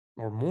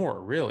 or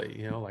more,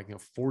 really. Like,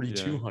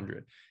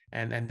 4200,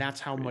 and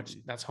that's how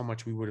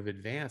much we would have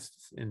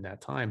advanced in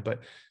that time. But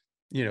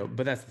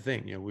that's the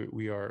thing.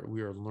 We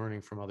are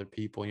learning from other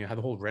people. How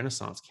the whole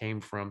Renaissance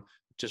came from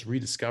just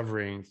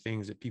rediscovering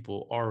things that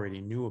people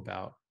already knew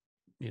about,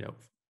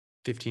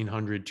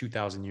 1500,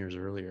 2000 years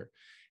earlier,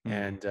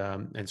 and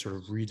sort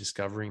of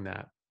rediscovering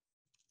that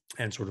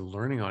and sort of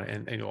learning on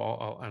it.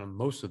 And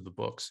most of the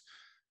books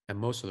and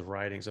most of the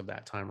writings of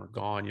that time are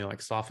gone.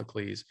 Like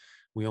Sophocles,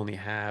 we only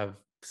have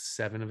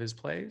 7 of his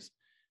plays,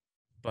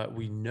 but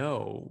we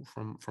know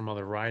from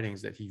other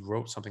writings that he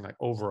wrote something like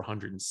over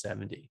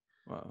 170.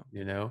 Wow.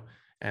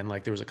 And,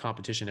 like, there was a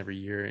competition every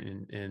year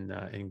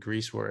in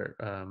Greece, where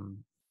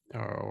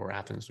or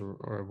Athens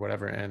or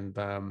whatever, and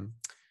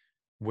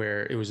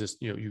where it was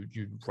just, you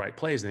write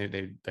plays,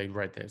 and they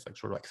write this, like,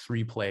 sort of like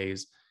 3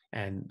 plays,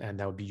 and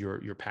that would be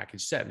your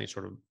package set, and they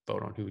sort of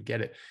vote on who would get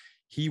it.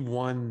 He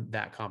won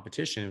that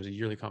competition. It was a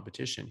yearly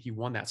competition. He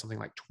won that something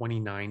like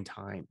 29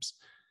 times,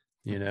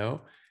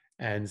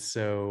 and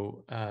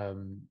so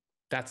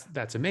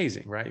that's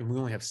amazing, right? And we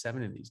only have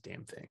 7 of these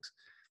damn things,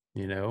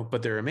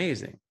 but they're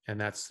amazing. And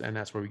that's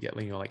where we get,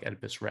 like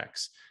Oedipus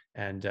Rex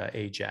and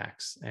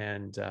Ajax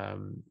and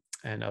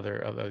other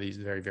of these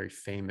very, very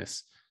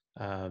famous,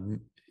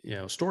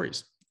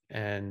 stories.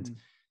 And,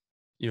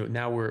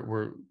 now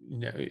we're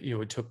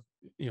it took,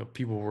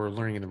 people were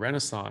learning in the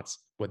Renaissance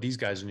what these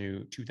guys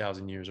knew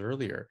 2,000 years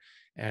earlier.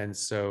 And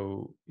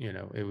so,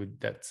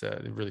 that's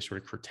really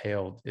sort of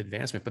curtailed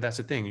advancement. But that's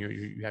the thing,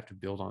 you have to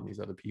build on these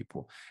other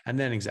people. And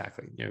then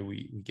exactly,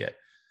 we get,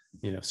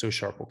 so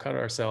sharp, we'll cut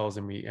ourselves,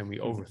 and we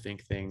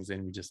overthink things,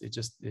 and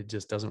it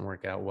just doesn't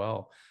work out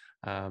well.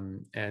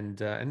 And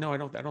no, I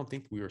don't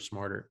think we were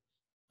smarter.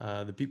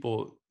 The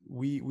people,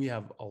 we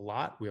have a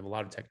lot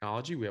of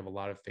technology, we have a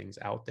lot of things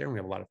out there, and we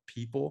have a lot of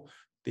people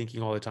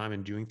thinking all the time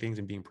and doing things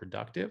and being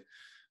productive,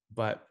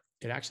 but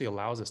it actually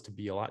allows us to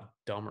be a lot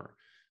dumber,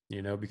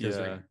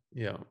 because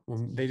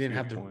when they didn't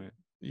have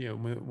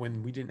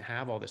when we didn't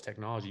have all this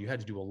technology, you had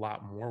to do a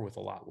lot more with a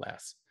lot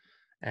less.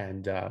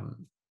 And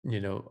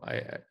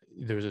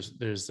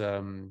there's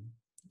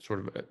sort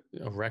of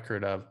a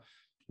record of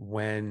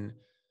when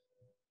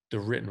the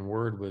written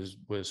word was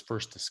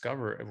first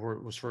discovered,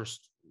 was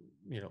first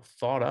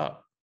thought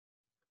up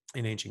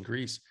in ancient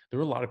Greece. There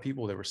were a lot of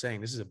people that were saying,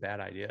 this is a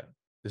bad idea.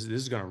 This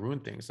is going to ruin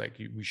things.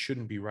 Like, we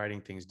shouldn't be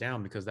writing things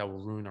down, because that will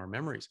ruin our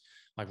memories.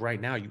 Like,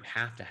 right now, you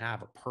have to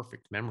have a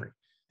perfect memory.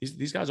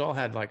 These guys all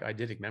had, like,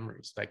 eidetic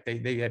memories. Like,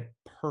 they had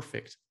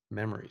perfect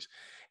memories.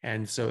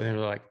 And so they were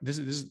like,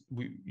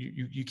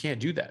 you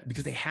can't do that,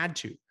 because they had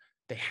to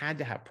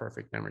have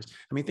perfect memories.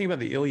 I mean, think about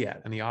the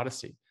Iliad and the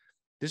Odyssey.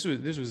 This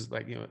was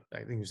like, I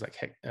think it was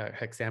like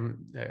hexameter.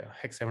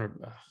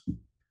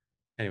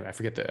 Anyway, I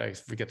forget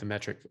the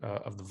metric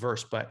of the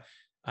verse, but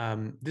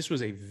this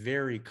was a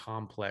very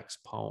complex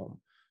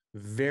poem,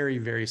 very,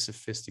 very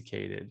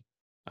sophisticated,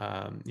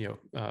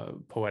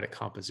 poetic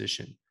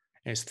composition,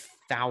 and it's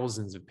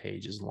thousands of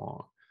pages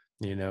long.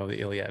 The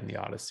Iliad and the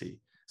Odyssey.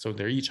 So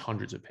they're each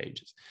hundreds of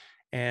pages,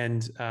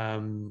 and so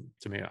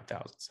maybe not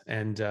thousands.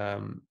 And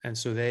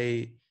so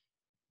they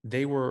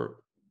were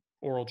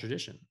oral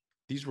tradition.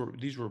 These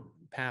were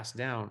passed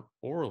down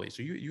orally.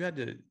 So you had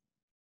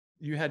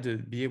to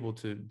be able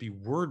to be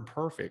word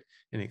perfect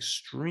in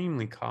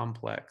extremely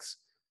complex,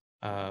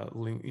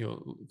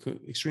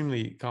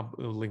 linguistically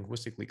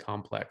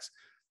complex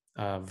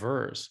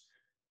verse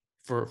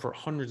for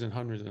hundreds and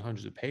hundreds and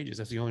hundreds of pages.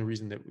 That's the only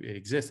reason that it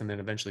exists. And then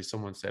eventually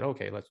someone said,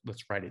 okay,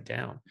 let's write it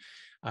down.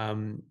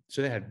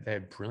 So they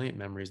had brilliant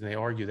memories, and they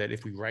argue that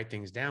if we write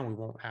things down, we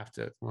won't have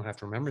to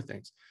remember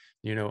things.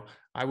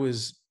 I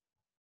was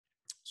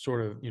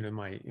sort of, in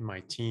my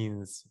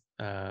teens,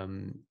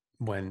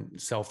 when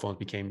cell phones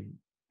became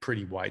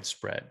pretty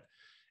widespread.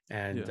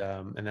 And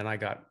then I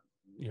got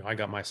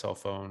my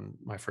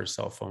first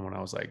cell phone when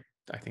I was like,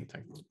 I think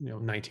like,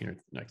 19 or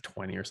like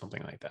 20 or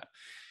something like that.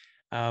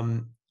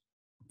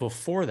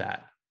 Before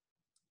that,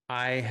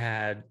 I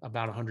had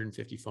about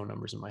 150 phone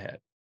numbers in my head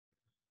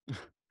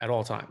at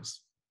all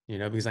times,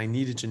 because I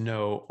needed to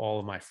know all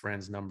of my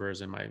friends'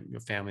 numbers and my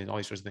family and all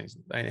these sorts of things.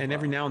 And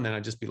every now and then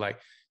I'd just be like,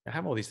 I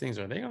have all these things.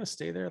 Are they going to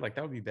stay there? Like,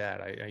 that would be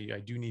bad.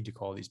 I do need to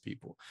call these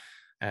people.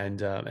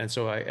 And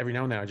so every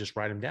now and then I just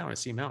write them down. I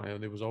see them out.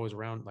 There was always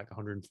around like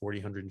 140,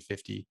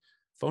 150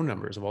 phone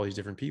numbers of all these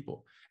different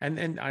people.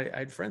 And I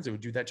had friends that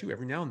would do that too.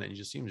 Every now and then you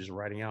just see them just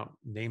writing out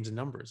names and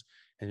numbers,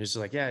 and it's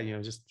just like, yeah,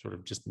 just sort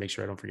of just make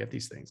sure I don't forget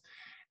these things.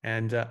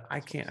 And I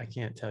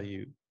can't tell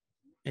you.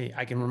 Hey,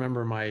 I can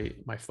remember my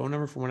phone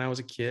number from when I was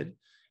a kid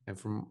and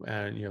from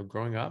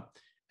growing up,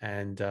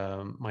 and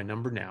my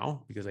number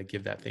now, because I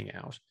give that thing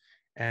out,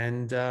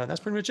 and that's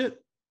pretty much it.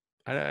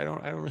 I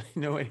don't really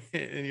know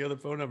any other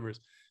phone numbers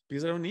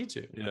because I don't need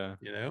to. Yeah.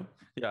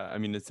 Yeah. I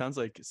mean, it sounds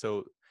like,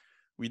 so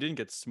we didn't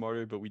get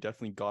smarter, but we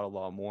definitely got a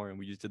lot more, and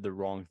we just did the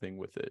wrong thing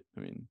with it. I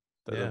mean,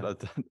 I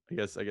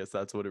guess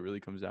that's what it really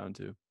comes down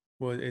to.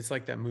 Well, it's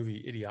like that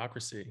movie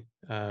Idiocracy.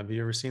 Have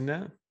you ever seen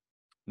that?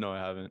 No, I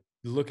haven't.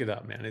 Look it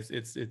up, man.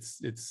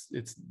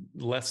 It's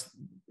less,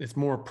 it's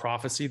more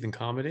prophecy than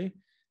comedy.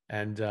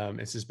 And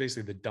it's just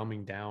basically the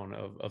dumbing down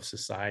of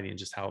society and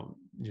just how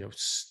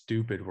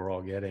stupid we're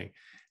all getting.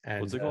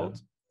 And What's it called?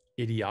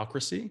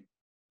 Idiocracy.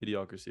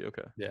 Idiocracy.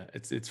 Okay. Yeah,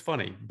 it's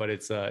funny, but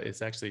it's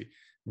actually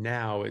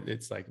now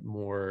it's like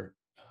more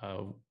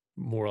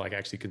like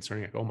actually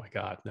concerning. Like, oh my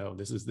God, no,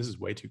 this is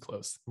way too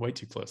close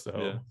to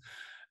home. Yeah.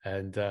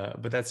 And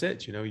but that's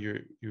it.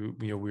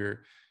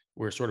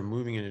 We're sort of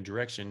moving in a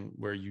direction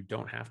where you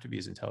don't have to be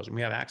as intelligent.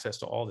 We have access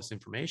to all this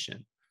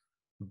information,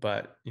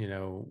 but we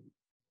don't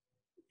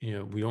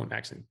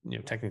actually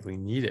technically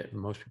need it.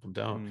 Most people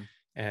don't.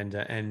 And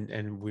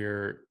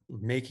we're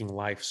making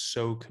life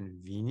so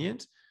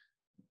convenient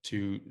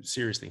to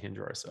seriously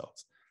hinder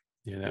ourselves.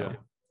 Yeah.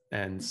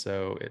 And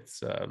so it's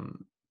so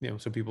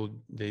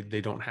people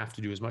they don't have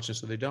to do as much, and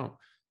so they don't.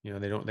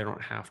 They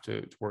don't have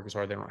to work as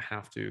hard. They don't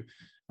have to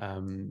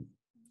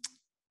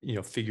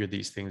figure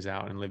these things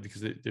out and live,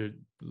 because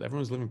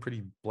everyone's living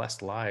pretty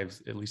blessed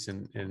lives, at least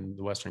in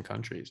the Western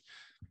countries.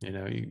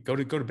 You go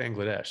to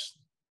Bangladesh,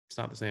 it's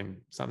not the same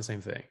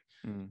thing.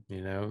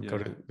 Go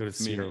to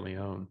Sierra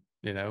Leone,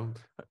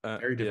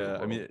 very different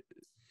world. I mean,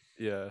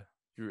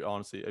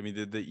 honestly, I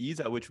mean, the ease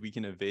at which we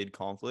can evade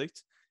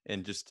conflict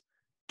and just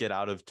get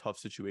out of tough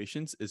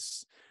situations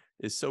is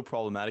so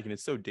problematic, and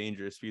it's so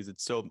dangerous because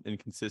it's so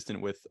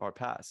inconsistent with our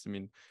past. I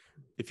mean,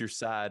 if you're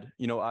sad,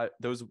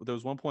 there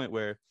was one point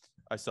where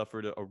I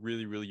suffered a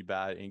really, really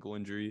bad ankle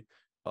injury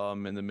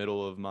in the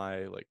middle of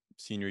my like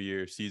senior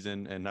year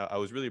season, and I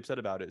was really upset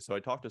about it. So I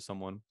talked to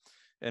someone,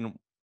 and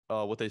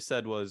what they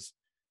said was,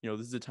 this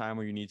is a time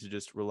where you need to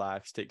just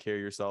relax, take care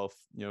of yourself,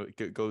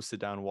 go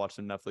sit down and watch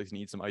some Netflix and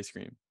eat some ice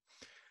cream.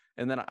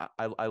 And then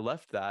I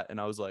left that,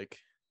 and I was like,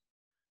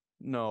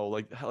 no,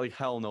 like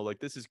hell no, like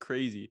this is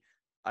crazy.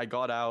 I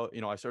got out,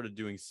 I started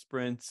doing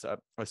sprints.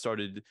 I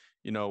started,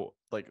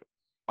 like,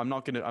 I'm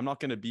not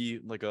gonna be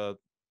a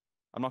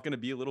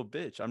little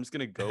bitch. I'm just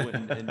gonna go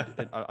and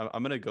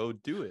I'm gonna go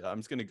do it. I'm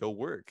just gonna go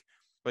work.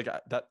 Like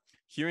that,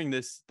 hearing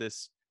this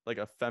like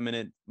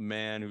effeminate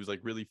man who's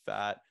like really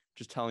fat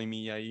just telling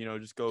me, yeah,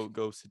 just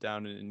go sit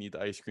down and eat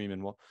the ice cream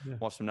and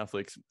watch some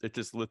Netflix. It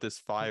just lit this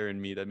fire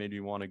in me that made me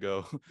want to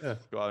go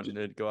go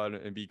out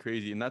and be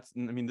crazy. And that's, I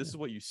mean, this is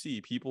what you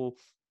see. People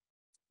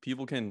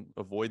can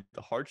avoid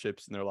the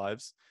hardships in their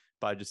lives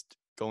by just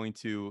going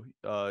to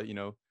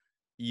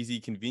easy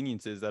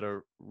conveniences that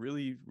are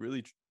really,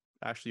 really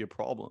actually a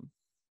problem.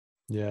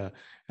 Yeah.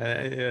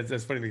 And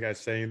it's funny, the guy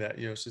saying that,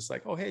 it's just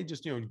like, oh, hey,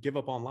 just, give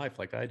up on life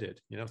like I did.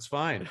 It's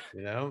fine.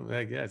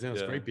 Like, yeah,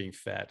 it's great being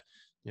fat,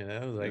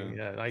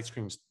 ice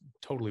cream's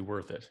totally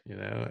worth it,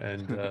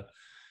 and,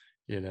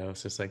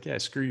 it's just like, yeah,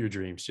 screw your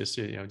dreams. Just,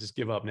 just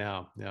give up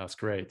now. No, it's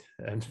great.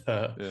 And,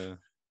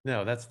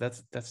 no,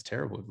 that's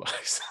terrible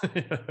advice.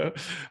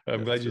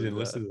 I'm glad you didn't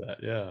listen to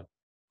that. Yeah.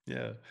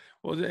 Yeah.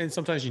 Well, and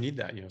sometimes you need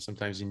that,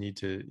 sometimes you need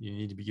to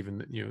be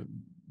given,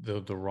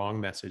 the wrong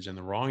message and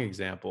the wrong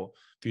example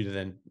for you to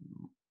then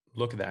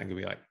look at that and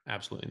be like,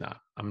 absolutely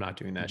not. I'm not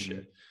doing that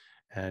shit.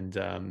 And,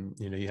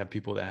 you have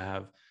people that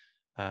have,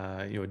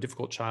 a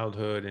difficult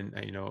childhood, and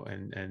I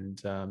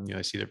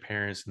see their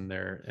parents and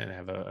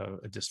have a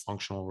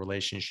dysfunctional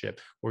relationship,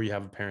 or you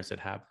have parents that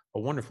have a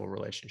wonderful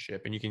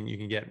relationship, and you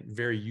can get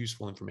very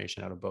useful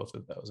information out of both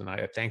of those. And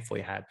I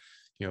thankfully had,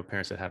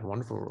 parents that had a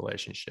wonderful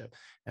relationship.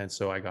 And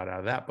so I got out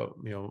of that. But,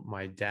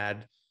 my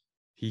dad,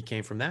 he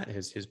came from that.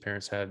 His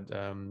parents had,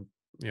 from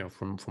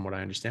what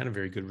I understand, a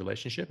very good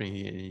relationship, and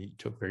he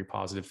took very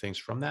positive things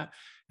from that.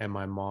 And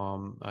my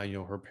mom,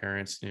 her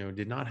parents,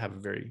 did not have a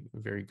very,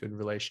 very good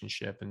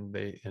relationship, and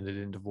they ended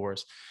in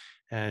divorce.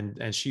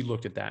 And she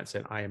looked at that and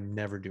said, I am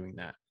never doing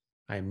that.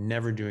 I am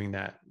never doing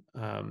that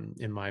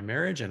in my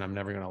marriage, and I'm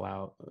never going to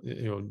allow,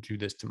 do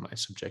this to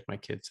subject my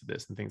kids to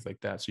this and things like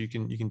that. So you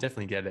can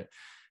definitely get it.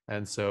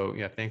 And so,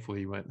 yeah,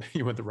 thankfully you went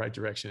the right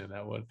direction in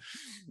that one.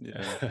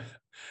 Yeah.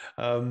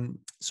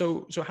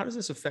 So how does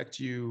this affect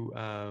you?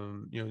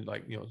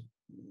 Like,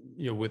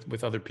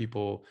 with other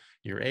people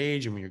your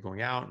age and when you're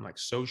going out and like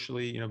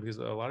socially, because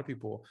a lot of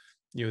people,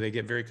 they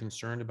get very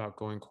concerned about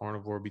going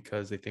carnivore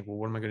because they think, well,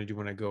 what am I going to do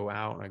when I go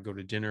out and I go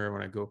to dinner,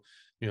 when I go,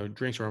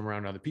 drinks, or I'm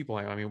around other people?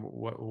 I mean,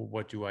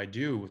 what do I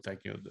do with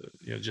like,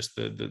 just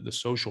the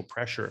social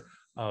pressure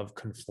of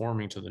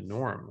conforming to the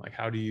norm? Like,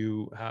 how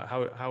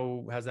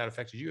has that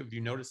affected you? Have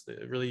you noticed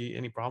really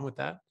any problem with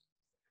that?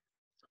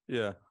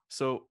 Yeah.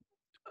 So,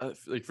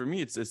 like for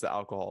me, it's the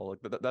alcohol.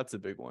 Like that's a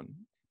big one Mhm.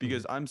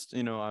 because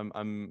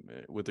I'm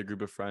with a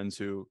group of friends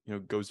who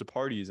goes to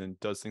parties and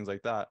does things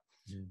like that,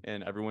 Mhm.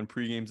 and everyone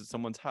pre-games at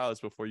someone's house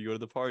before you go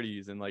to the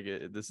parties, and like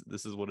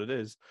this is what it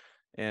is,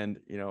 and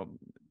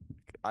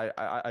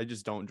I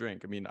just don't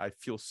drink. I mean, I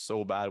feel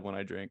so bad when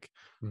I drink.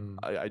 Mhm.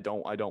 I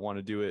don't want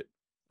to do it.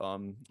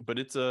 But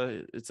it's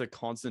a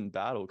constant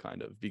battle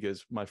kind of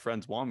because my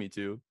friends want me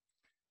to,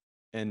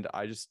 and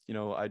I just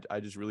I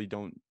just really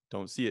don't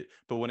see it.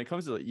 But when it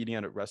comes to like eating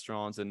out at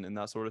restaurants and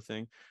that sort of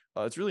thing,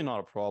 it's really not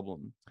a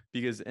problem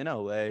because in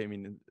LA, I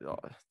mean,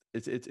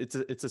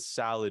 it's a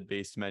salad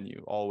based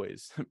menu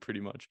always, pretty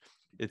much.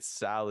 It's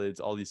salads,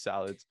 all these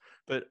salads,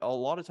 but a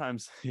lot of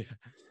times,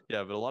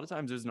 yeah, but a lot of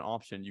times there's an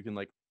option. You can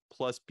like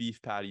plus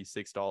beef patty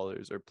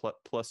 $6 or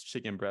plus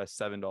chicken breast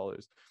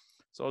 $7.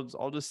 So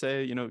I'll just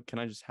say, can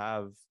I just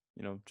have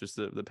just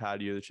the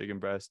patty or the chicken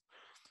breast,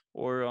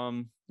 or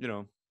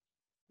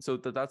so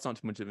that's not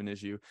too much of an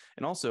issue.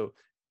 And also,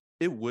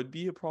 it would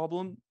be a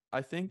problem,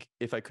 I think,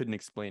 if I couldn't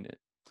explain it.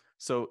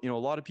 So, a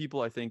lot of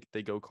people, I think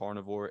they go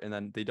carnivore and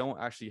then they don't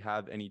actually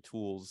have any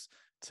tools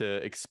to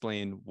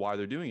explain why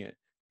they're doing it.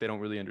 They don't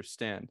really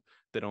understand.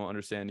 They don't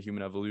understand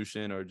human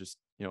evolution or just,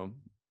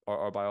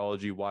 our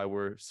biology, why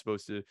we're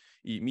supposed to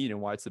eat meat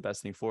and why it's the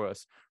best thing for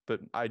us. But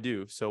I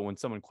do. So when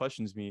someone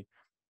questions me,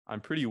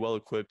 I'm pretty well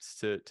equipped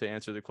to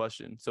answer the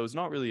question. So it's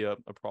not really a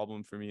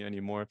problem for me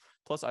anymore.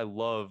 Plus, I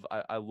love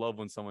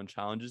when someone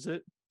challenges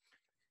it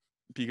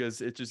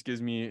because it just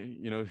gives me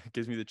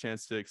the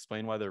chance to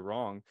explain why they're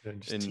wrong.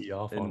 And just and tee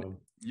off on and them.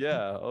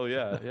 yeah, oh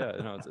yeah,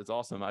 it's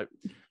awesome. I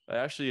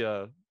actually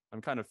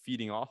I'm kind of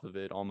feeding off of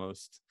it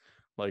almost,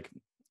 like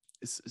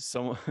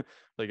someone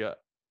like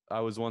I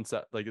was once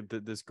at like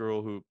this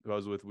girl who I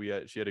was with.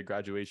 She had a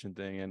graduation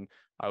thing, and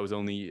I was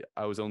only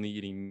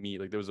eating meat.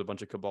 Like there was a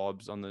bunch of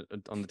kebabs on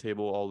the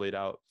table all laid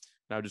out,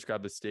 and I would just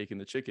grab the steak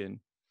and the chicken,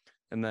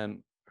 and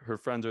then her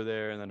friends are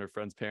there, and then her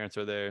friends' parents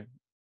are there,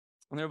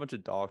 and there are a bunch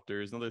of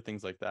doctors and other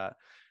things like that,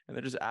 and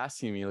they're just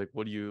asking me like,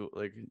 "What do you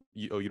like?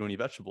 You don't eat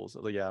vegetables?"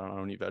 I'm like, yeah, I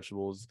don't eat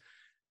vegetables.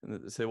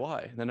 And they say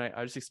why, and then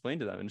I just explain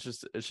to them, and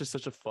it's just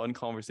such a fun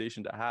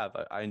conversation to have.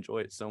 I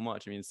enjoy it so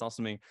much. I mean, it's not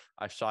something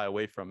I shy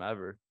away from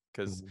ever,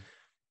 because Mhm.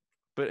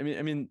 but I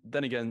mean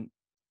then again,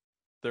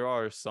 there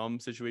are some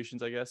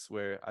situations, I guess,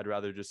 where I'd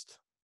rather just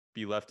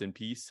be left in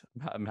peace.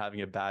 I'm having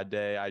a bad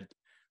day.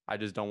 I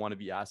just don't want to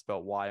be asked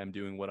about why I'm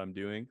doing what I'm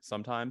doing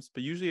sometimes.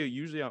 But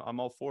usually I'm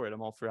all for it.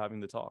 I'm all for having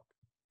the talk.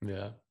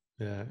 Yeah.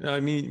 Yeah. No,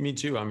 me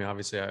too. I mean,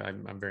 obviously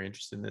I'm very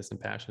interested in this and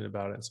passionate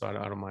about it. So I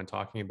don't mind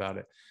talking about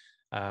it.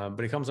 But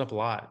it comes up a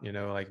lot,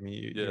 like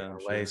me, you're Yeah, in I'm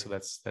LA, sure. so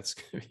that's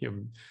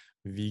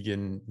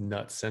vegan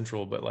nut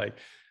central. But like,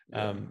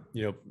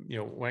 Yeah.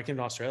 when I came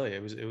to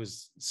Australia, it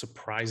was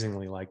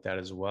surprisingly like that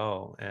as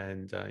well.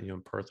 And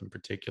in Perth in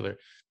particular,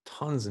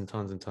 tons and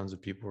tons and tons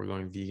of people were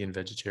going vegan,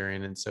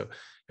 vegetarian, and so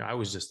I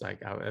was just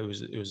like,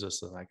 it was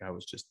just like I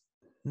was just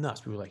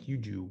nuts. People were like, you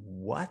do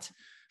what?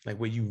 Like,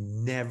 well, you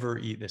never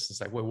eat this. It's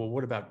like, well,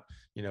 what about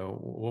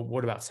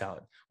what about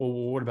salad? Well,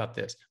 what about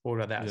this? What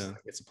about that? It's Yeah.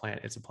 like, it's a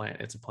plant. It's a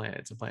plant. It's a plant.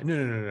 It's a plant. No,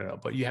 no, no, no, no.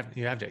 But you have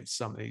to eat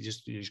something. You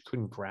just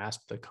couldn't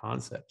grasp the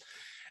concept.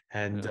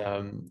 And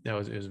Yeah. it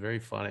was very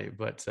funny.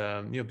 But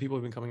people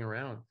have been coming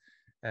around,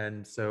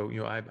 and so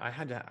I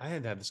had to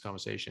have this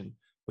conversation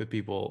with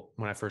people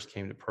when I first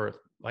came to Perth,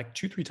 like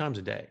 2-3 times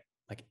a day,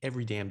 like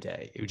every damn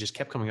day. It just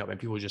kept coming up, and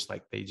people were just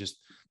like, they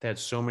had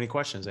so many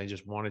questions. They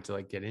just wanted to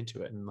like get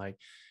into it, and like,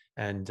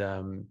 and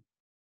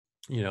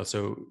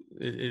so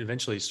it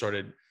eventually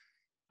started,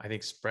 I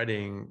think,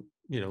 spreading,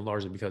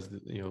 largely because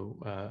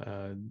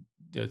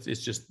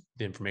it's just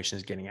the information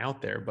is getting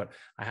out there. But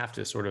I have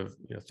to sort of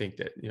think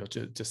that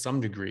to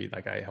some degree,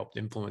 like I helped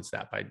influence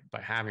that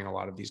by having a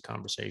lot of these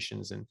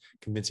conversations and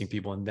convincing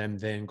people, and them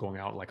then going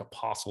out like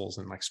apostles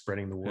and like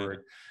spreading the Yeah.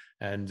 word.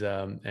 And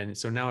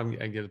so now I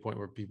get to the point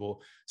where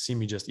people see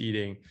me just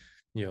eating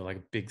like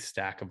a big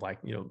stack of like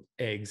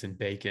eggs and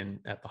bacon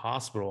at the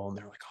hospital, and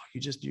they're like, oh,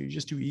 you just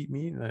do eat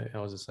meat? And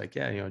I was just like,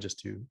 yeah,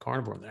 just do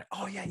carnivore. And they're like,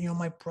 oh yeah,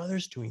 my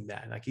brother's doing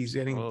that, like he's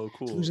Oh,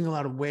 losing cool. a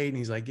lot of weight, and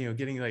he's like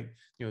getting like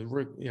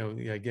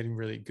yeah, getting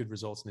really good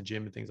results in the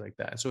gym and things like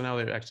that. And so now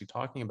they're actually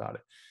talking about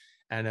it,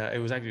 and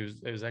it was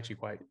actually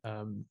quite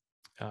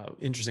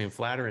interesting and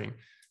flattering.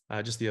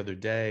 Just the other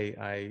day,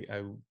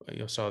 I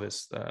saw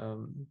this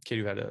kid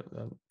who had a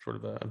sort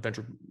of a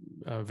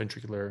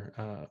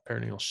ventricular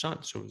peritoneal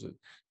shunt. So it was a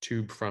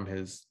tube from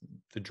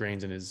the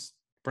drains in his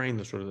brain,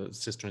 the sort of the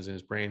cisterns in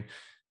his brain,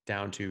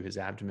 down to his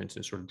abdomen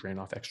to sort of drain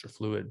off extra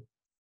fluid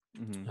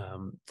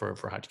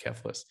for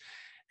hydrocephalus.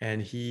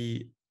 And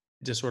he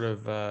just sort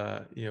of,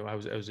 I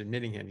was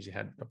admitting him, he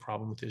had a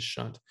problem with his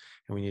shunt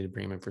and we needed to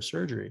bring him in for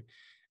surgery.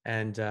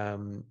 And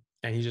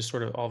he just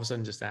sort of all of a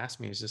sudden just asked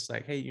me, he's just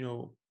like, hey,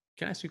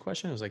 can I ask you a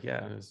question? I was like,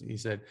 yeah. And he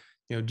said,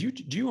 do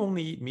you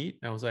only eat meat?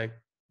 And I was like,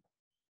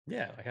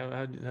 yeah. Like,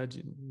 how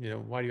do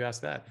you, why do you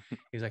ask that?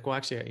 He's like, well,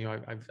 actually,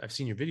 I've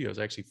seen your videos.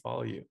 I actually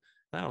follow you.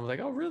 And I was like,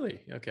 oh, really?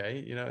 Okay.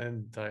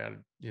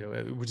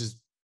 Which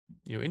is,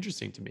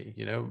 interesting to me,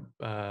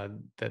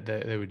 that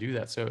they would do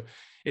that. So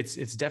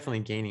it's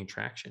definitely gaining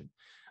traction.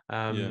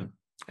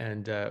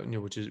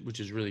 Which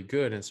is really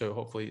good. And so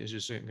hopefully it's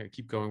just going to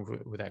keep going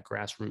with that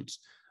grassroots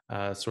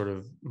sort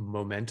of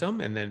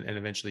momentum, and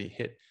eventually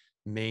hit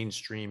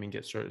mainstream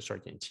and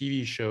start getting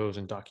TV shows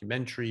and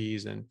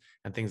documentaries and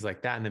things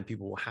like that. And then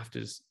people will have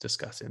to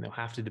discuss it and they'll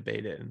have to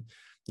debate it. And,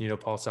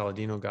 Paul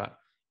Saladino got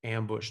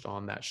ambushed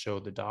on that show,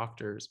 The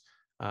Doctors.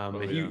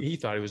 He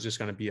thought it was just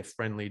going to be a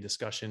friendly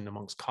discussion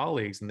amongst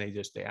colleagues, and they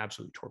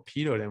absolutely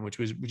torpedoed him, which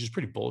is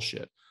pretty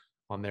bullshit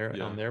on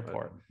their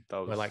part.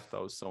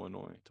 That was so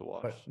annoying to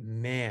watch. But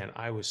man,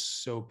 I was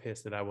so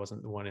pissed that I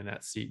wasn't the one in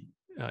that seat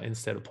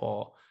instead of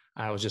Paul.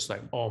 I was just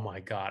like, oh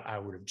my God, I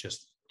would have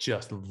just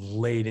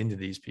laid into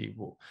these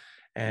people.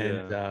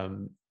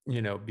 And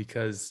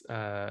because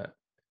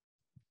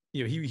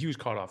he was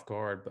caught off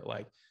guard, but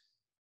like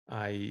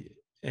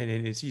and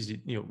it's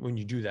easy, when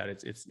you do that,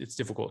 it's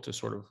difficult to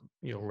sort of,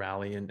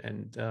 rally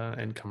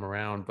and come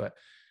around.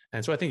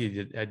 And so I think he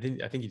did. I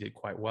think he did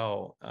quite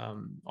well,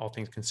 all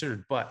things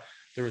considered. But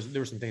there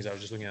were some things I was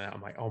just looking at.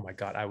 I'm like, oh my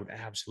God, I would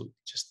absolutely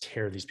just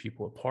tear these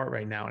people apart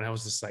right now. And I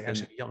was just like,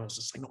 actually yelling. I was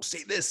just like, no,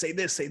 say this, say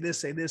this, say this,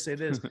 say this, say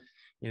this.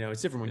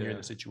 It's different when you're in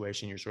the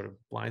situation. You're sort of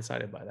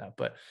blindsided by that.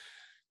 But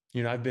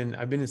I've been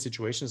in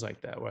situations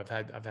like that where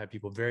I've had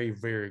people very,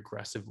 very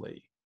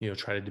aggressively,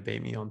 try to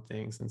debate me on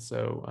things. And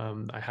so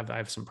I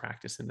have some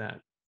practice in that,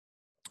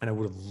 and I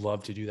would have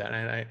loved to do that.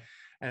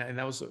 And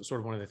that was sort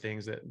of one of the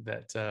things that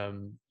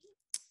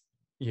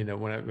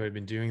when I've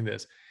been doing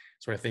this,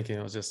 sort of thinking,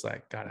 I was just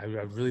like, God,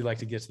 I'd really like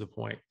to get to the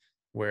point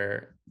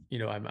where,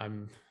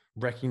 I'm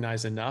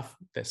recognized enough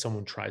that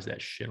someone tries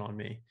that shit on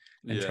me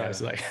and tries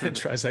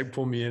to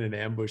pull me in and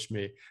ambush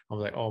me. I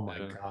was like, oh my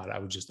God, I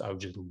would just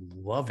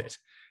love it.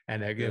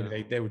 And again,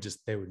 they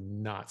would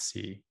not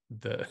see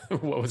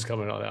what was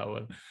coming on that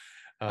one.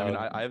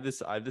 I have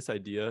this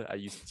idea at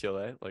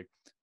UCLA, like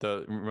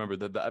remember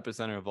the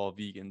epicenter of all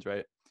vegans,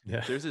 right?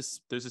 Yeah. There's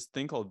this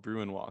thing called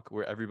Brew and Walk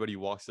where everybody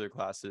walks their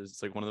classes.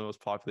 It's like one of the most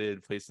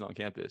populated places on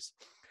campus.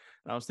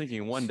 And I was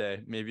thinking one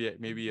day,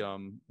 maybe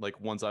like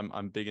once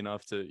I'm big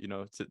enough to,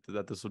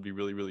 that this would be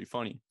really, really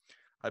funny.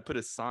 I put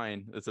a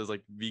sign that says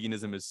like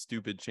veganism is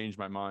stupid, change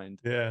my mind.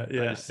 Yeah.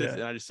 And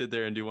I just sit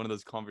there and do one of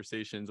those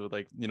conversations with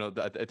like,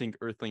 I think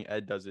Earthling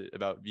Ed does it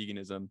about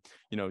veganism.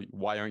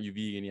 Why aren't you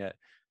vegan yet?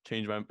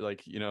 Change my,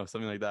 like,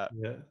 something like that.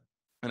 Yeah.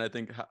 And I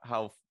think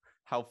how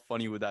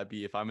funny would that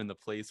be if I'm in the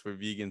place where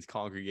vegans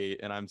congregate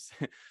and I'm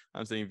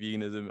saying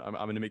veganism, I'm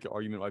going to make an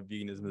argument why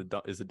veganism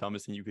is the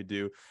dumbest thing you could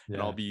do. Yeah.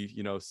 And I'll be,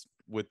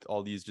 with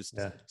all these just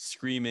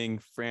screaming,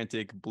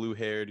 frantic,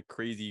 blue-haired,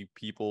 crazy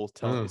people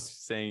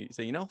saying,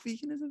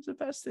 veganism is the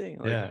best thing.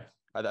 Like,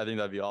 I think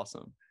that'd be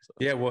awesome. So.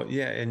 Yeah. Well,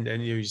 yeah.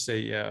 And you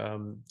say,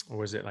 or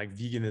was it like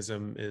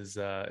veganism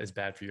is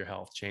bad for your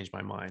health? Change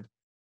my mind,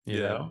 you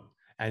know?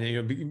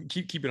 And,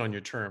 keep it on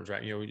your terms,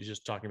 right? You're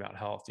just talking about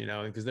health,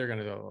 because they're going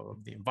to go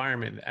the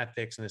environment, the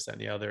ethics, and this, that,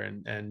 and the other.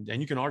 And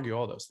you can argue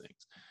all those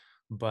things,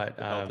 but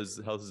health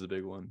is a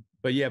big one.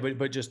 But yeah,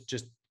 but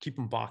just keep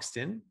them boxed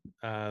in.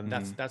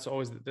 That's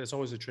always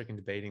the trick in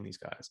debating these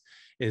guys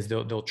is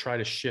they'll try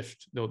to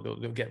shift. They'll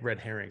get red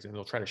herrings and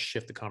they'll try to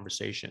shift the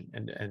conversation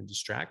and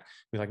distract.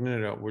 Be like,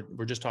 no,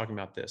 we're just talking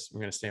about this. We're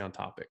going to stay on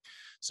topic.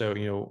 So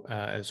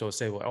and so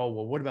say, well,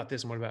 what about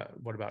this and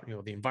what about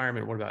the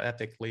environment? What about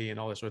ethically and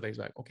all this sort of things?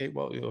 Like, okay,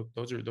 well,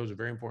 those are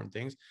very important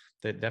things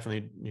that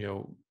definitely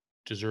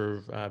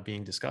deserve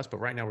being discussed. But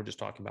right now we're just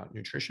talking about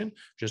nutrition,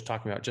 just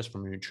talking about just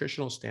from a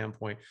nutritional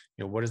standpoint,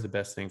 what is the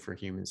best thing for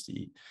humans to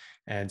eat.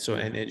 And so,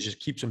 and it just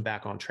keeps them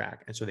back on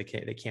track. And so they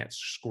can't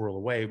squirrel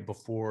away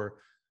before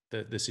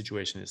the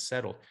situation is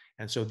settled.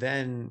 And so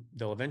then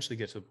they'll eventually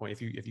get to the point,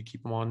 if you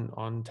keep them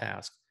on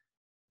task,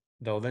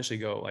 they'll eventually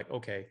go like,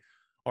 okay,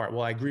 all right,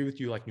 well, I agree with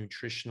you, like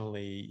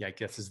nutritionally, I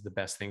guess is the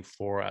best thing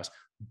for us,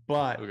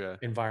 but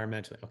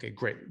environmentally, okay,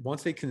 great.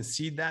 Once they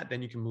concede that,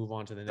 then you can move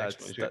on to the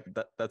next one.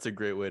 That's a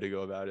great way to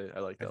go about it.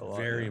 I like that a lot.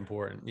 Very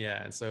important.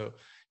 Yeah. And so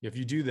if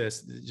you do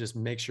this, just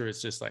make sure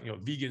it's just like,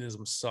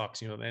 veganism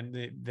sucks,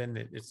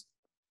 then it's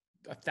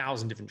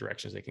 1,000 different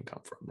directions they can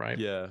come from. Right.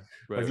 Yeah. Right.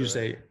 But if you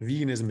say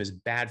veganism is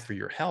bad for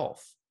your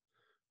health,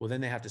 well,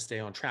 then they have to stay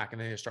on track,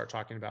 and then they start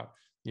talking about,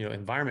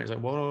 environment. It's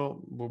like, well,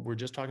 no, we're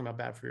just talking about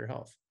bad for your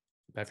health.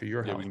 Bad for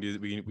your health. We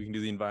can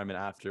do the environment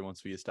after,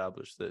 once we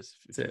establish this.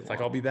 That's it.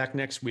 Like, I'll be back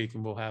next week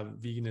and we'll have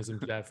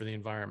veganism bad for the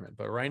environment.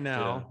 But right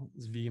now,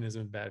 it's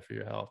veganism bad for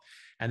your health,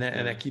 and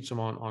that keeps them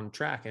on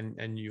track.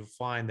 And you'll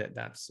find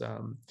that's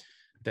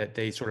that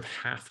they sort of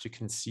have to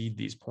concede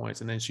these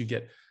points. And then you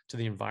get to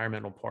the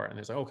environmental part, and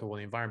it's like, okay, well,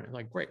 the environment,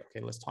 like, great, okay,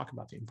 let's talk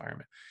about the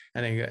environment.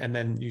 And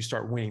then you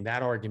start winning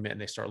that argument, and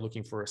they start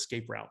looking for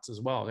escape routes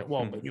as well. Like,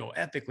 well, but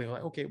ethically,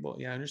 like, okay, well,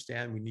 yeah, I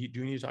understand. We need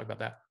to talk about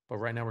that, but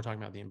right now we're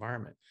talking about the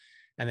environment.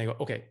 And they go,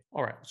 okay,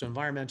 all right, so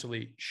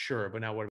environmentally, sure, but now what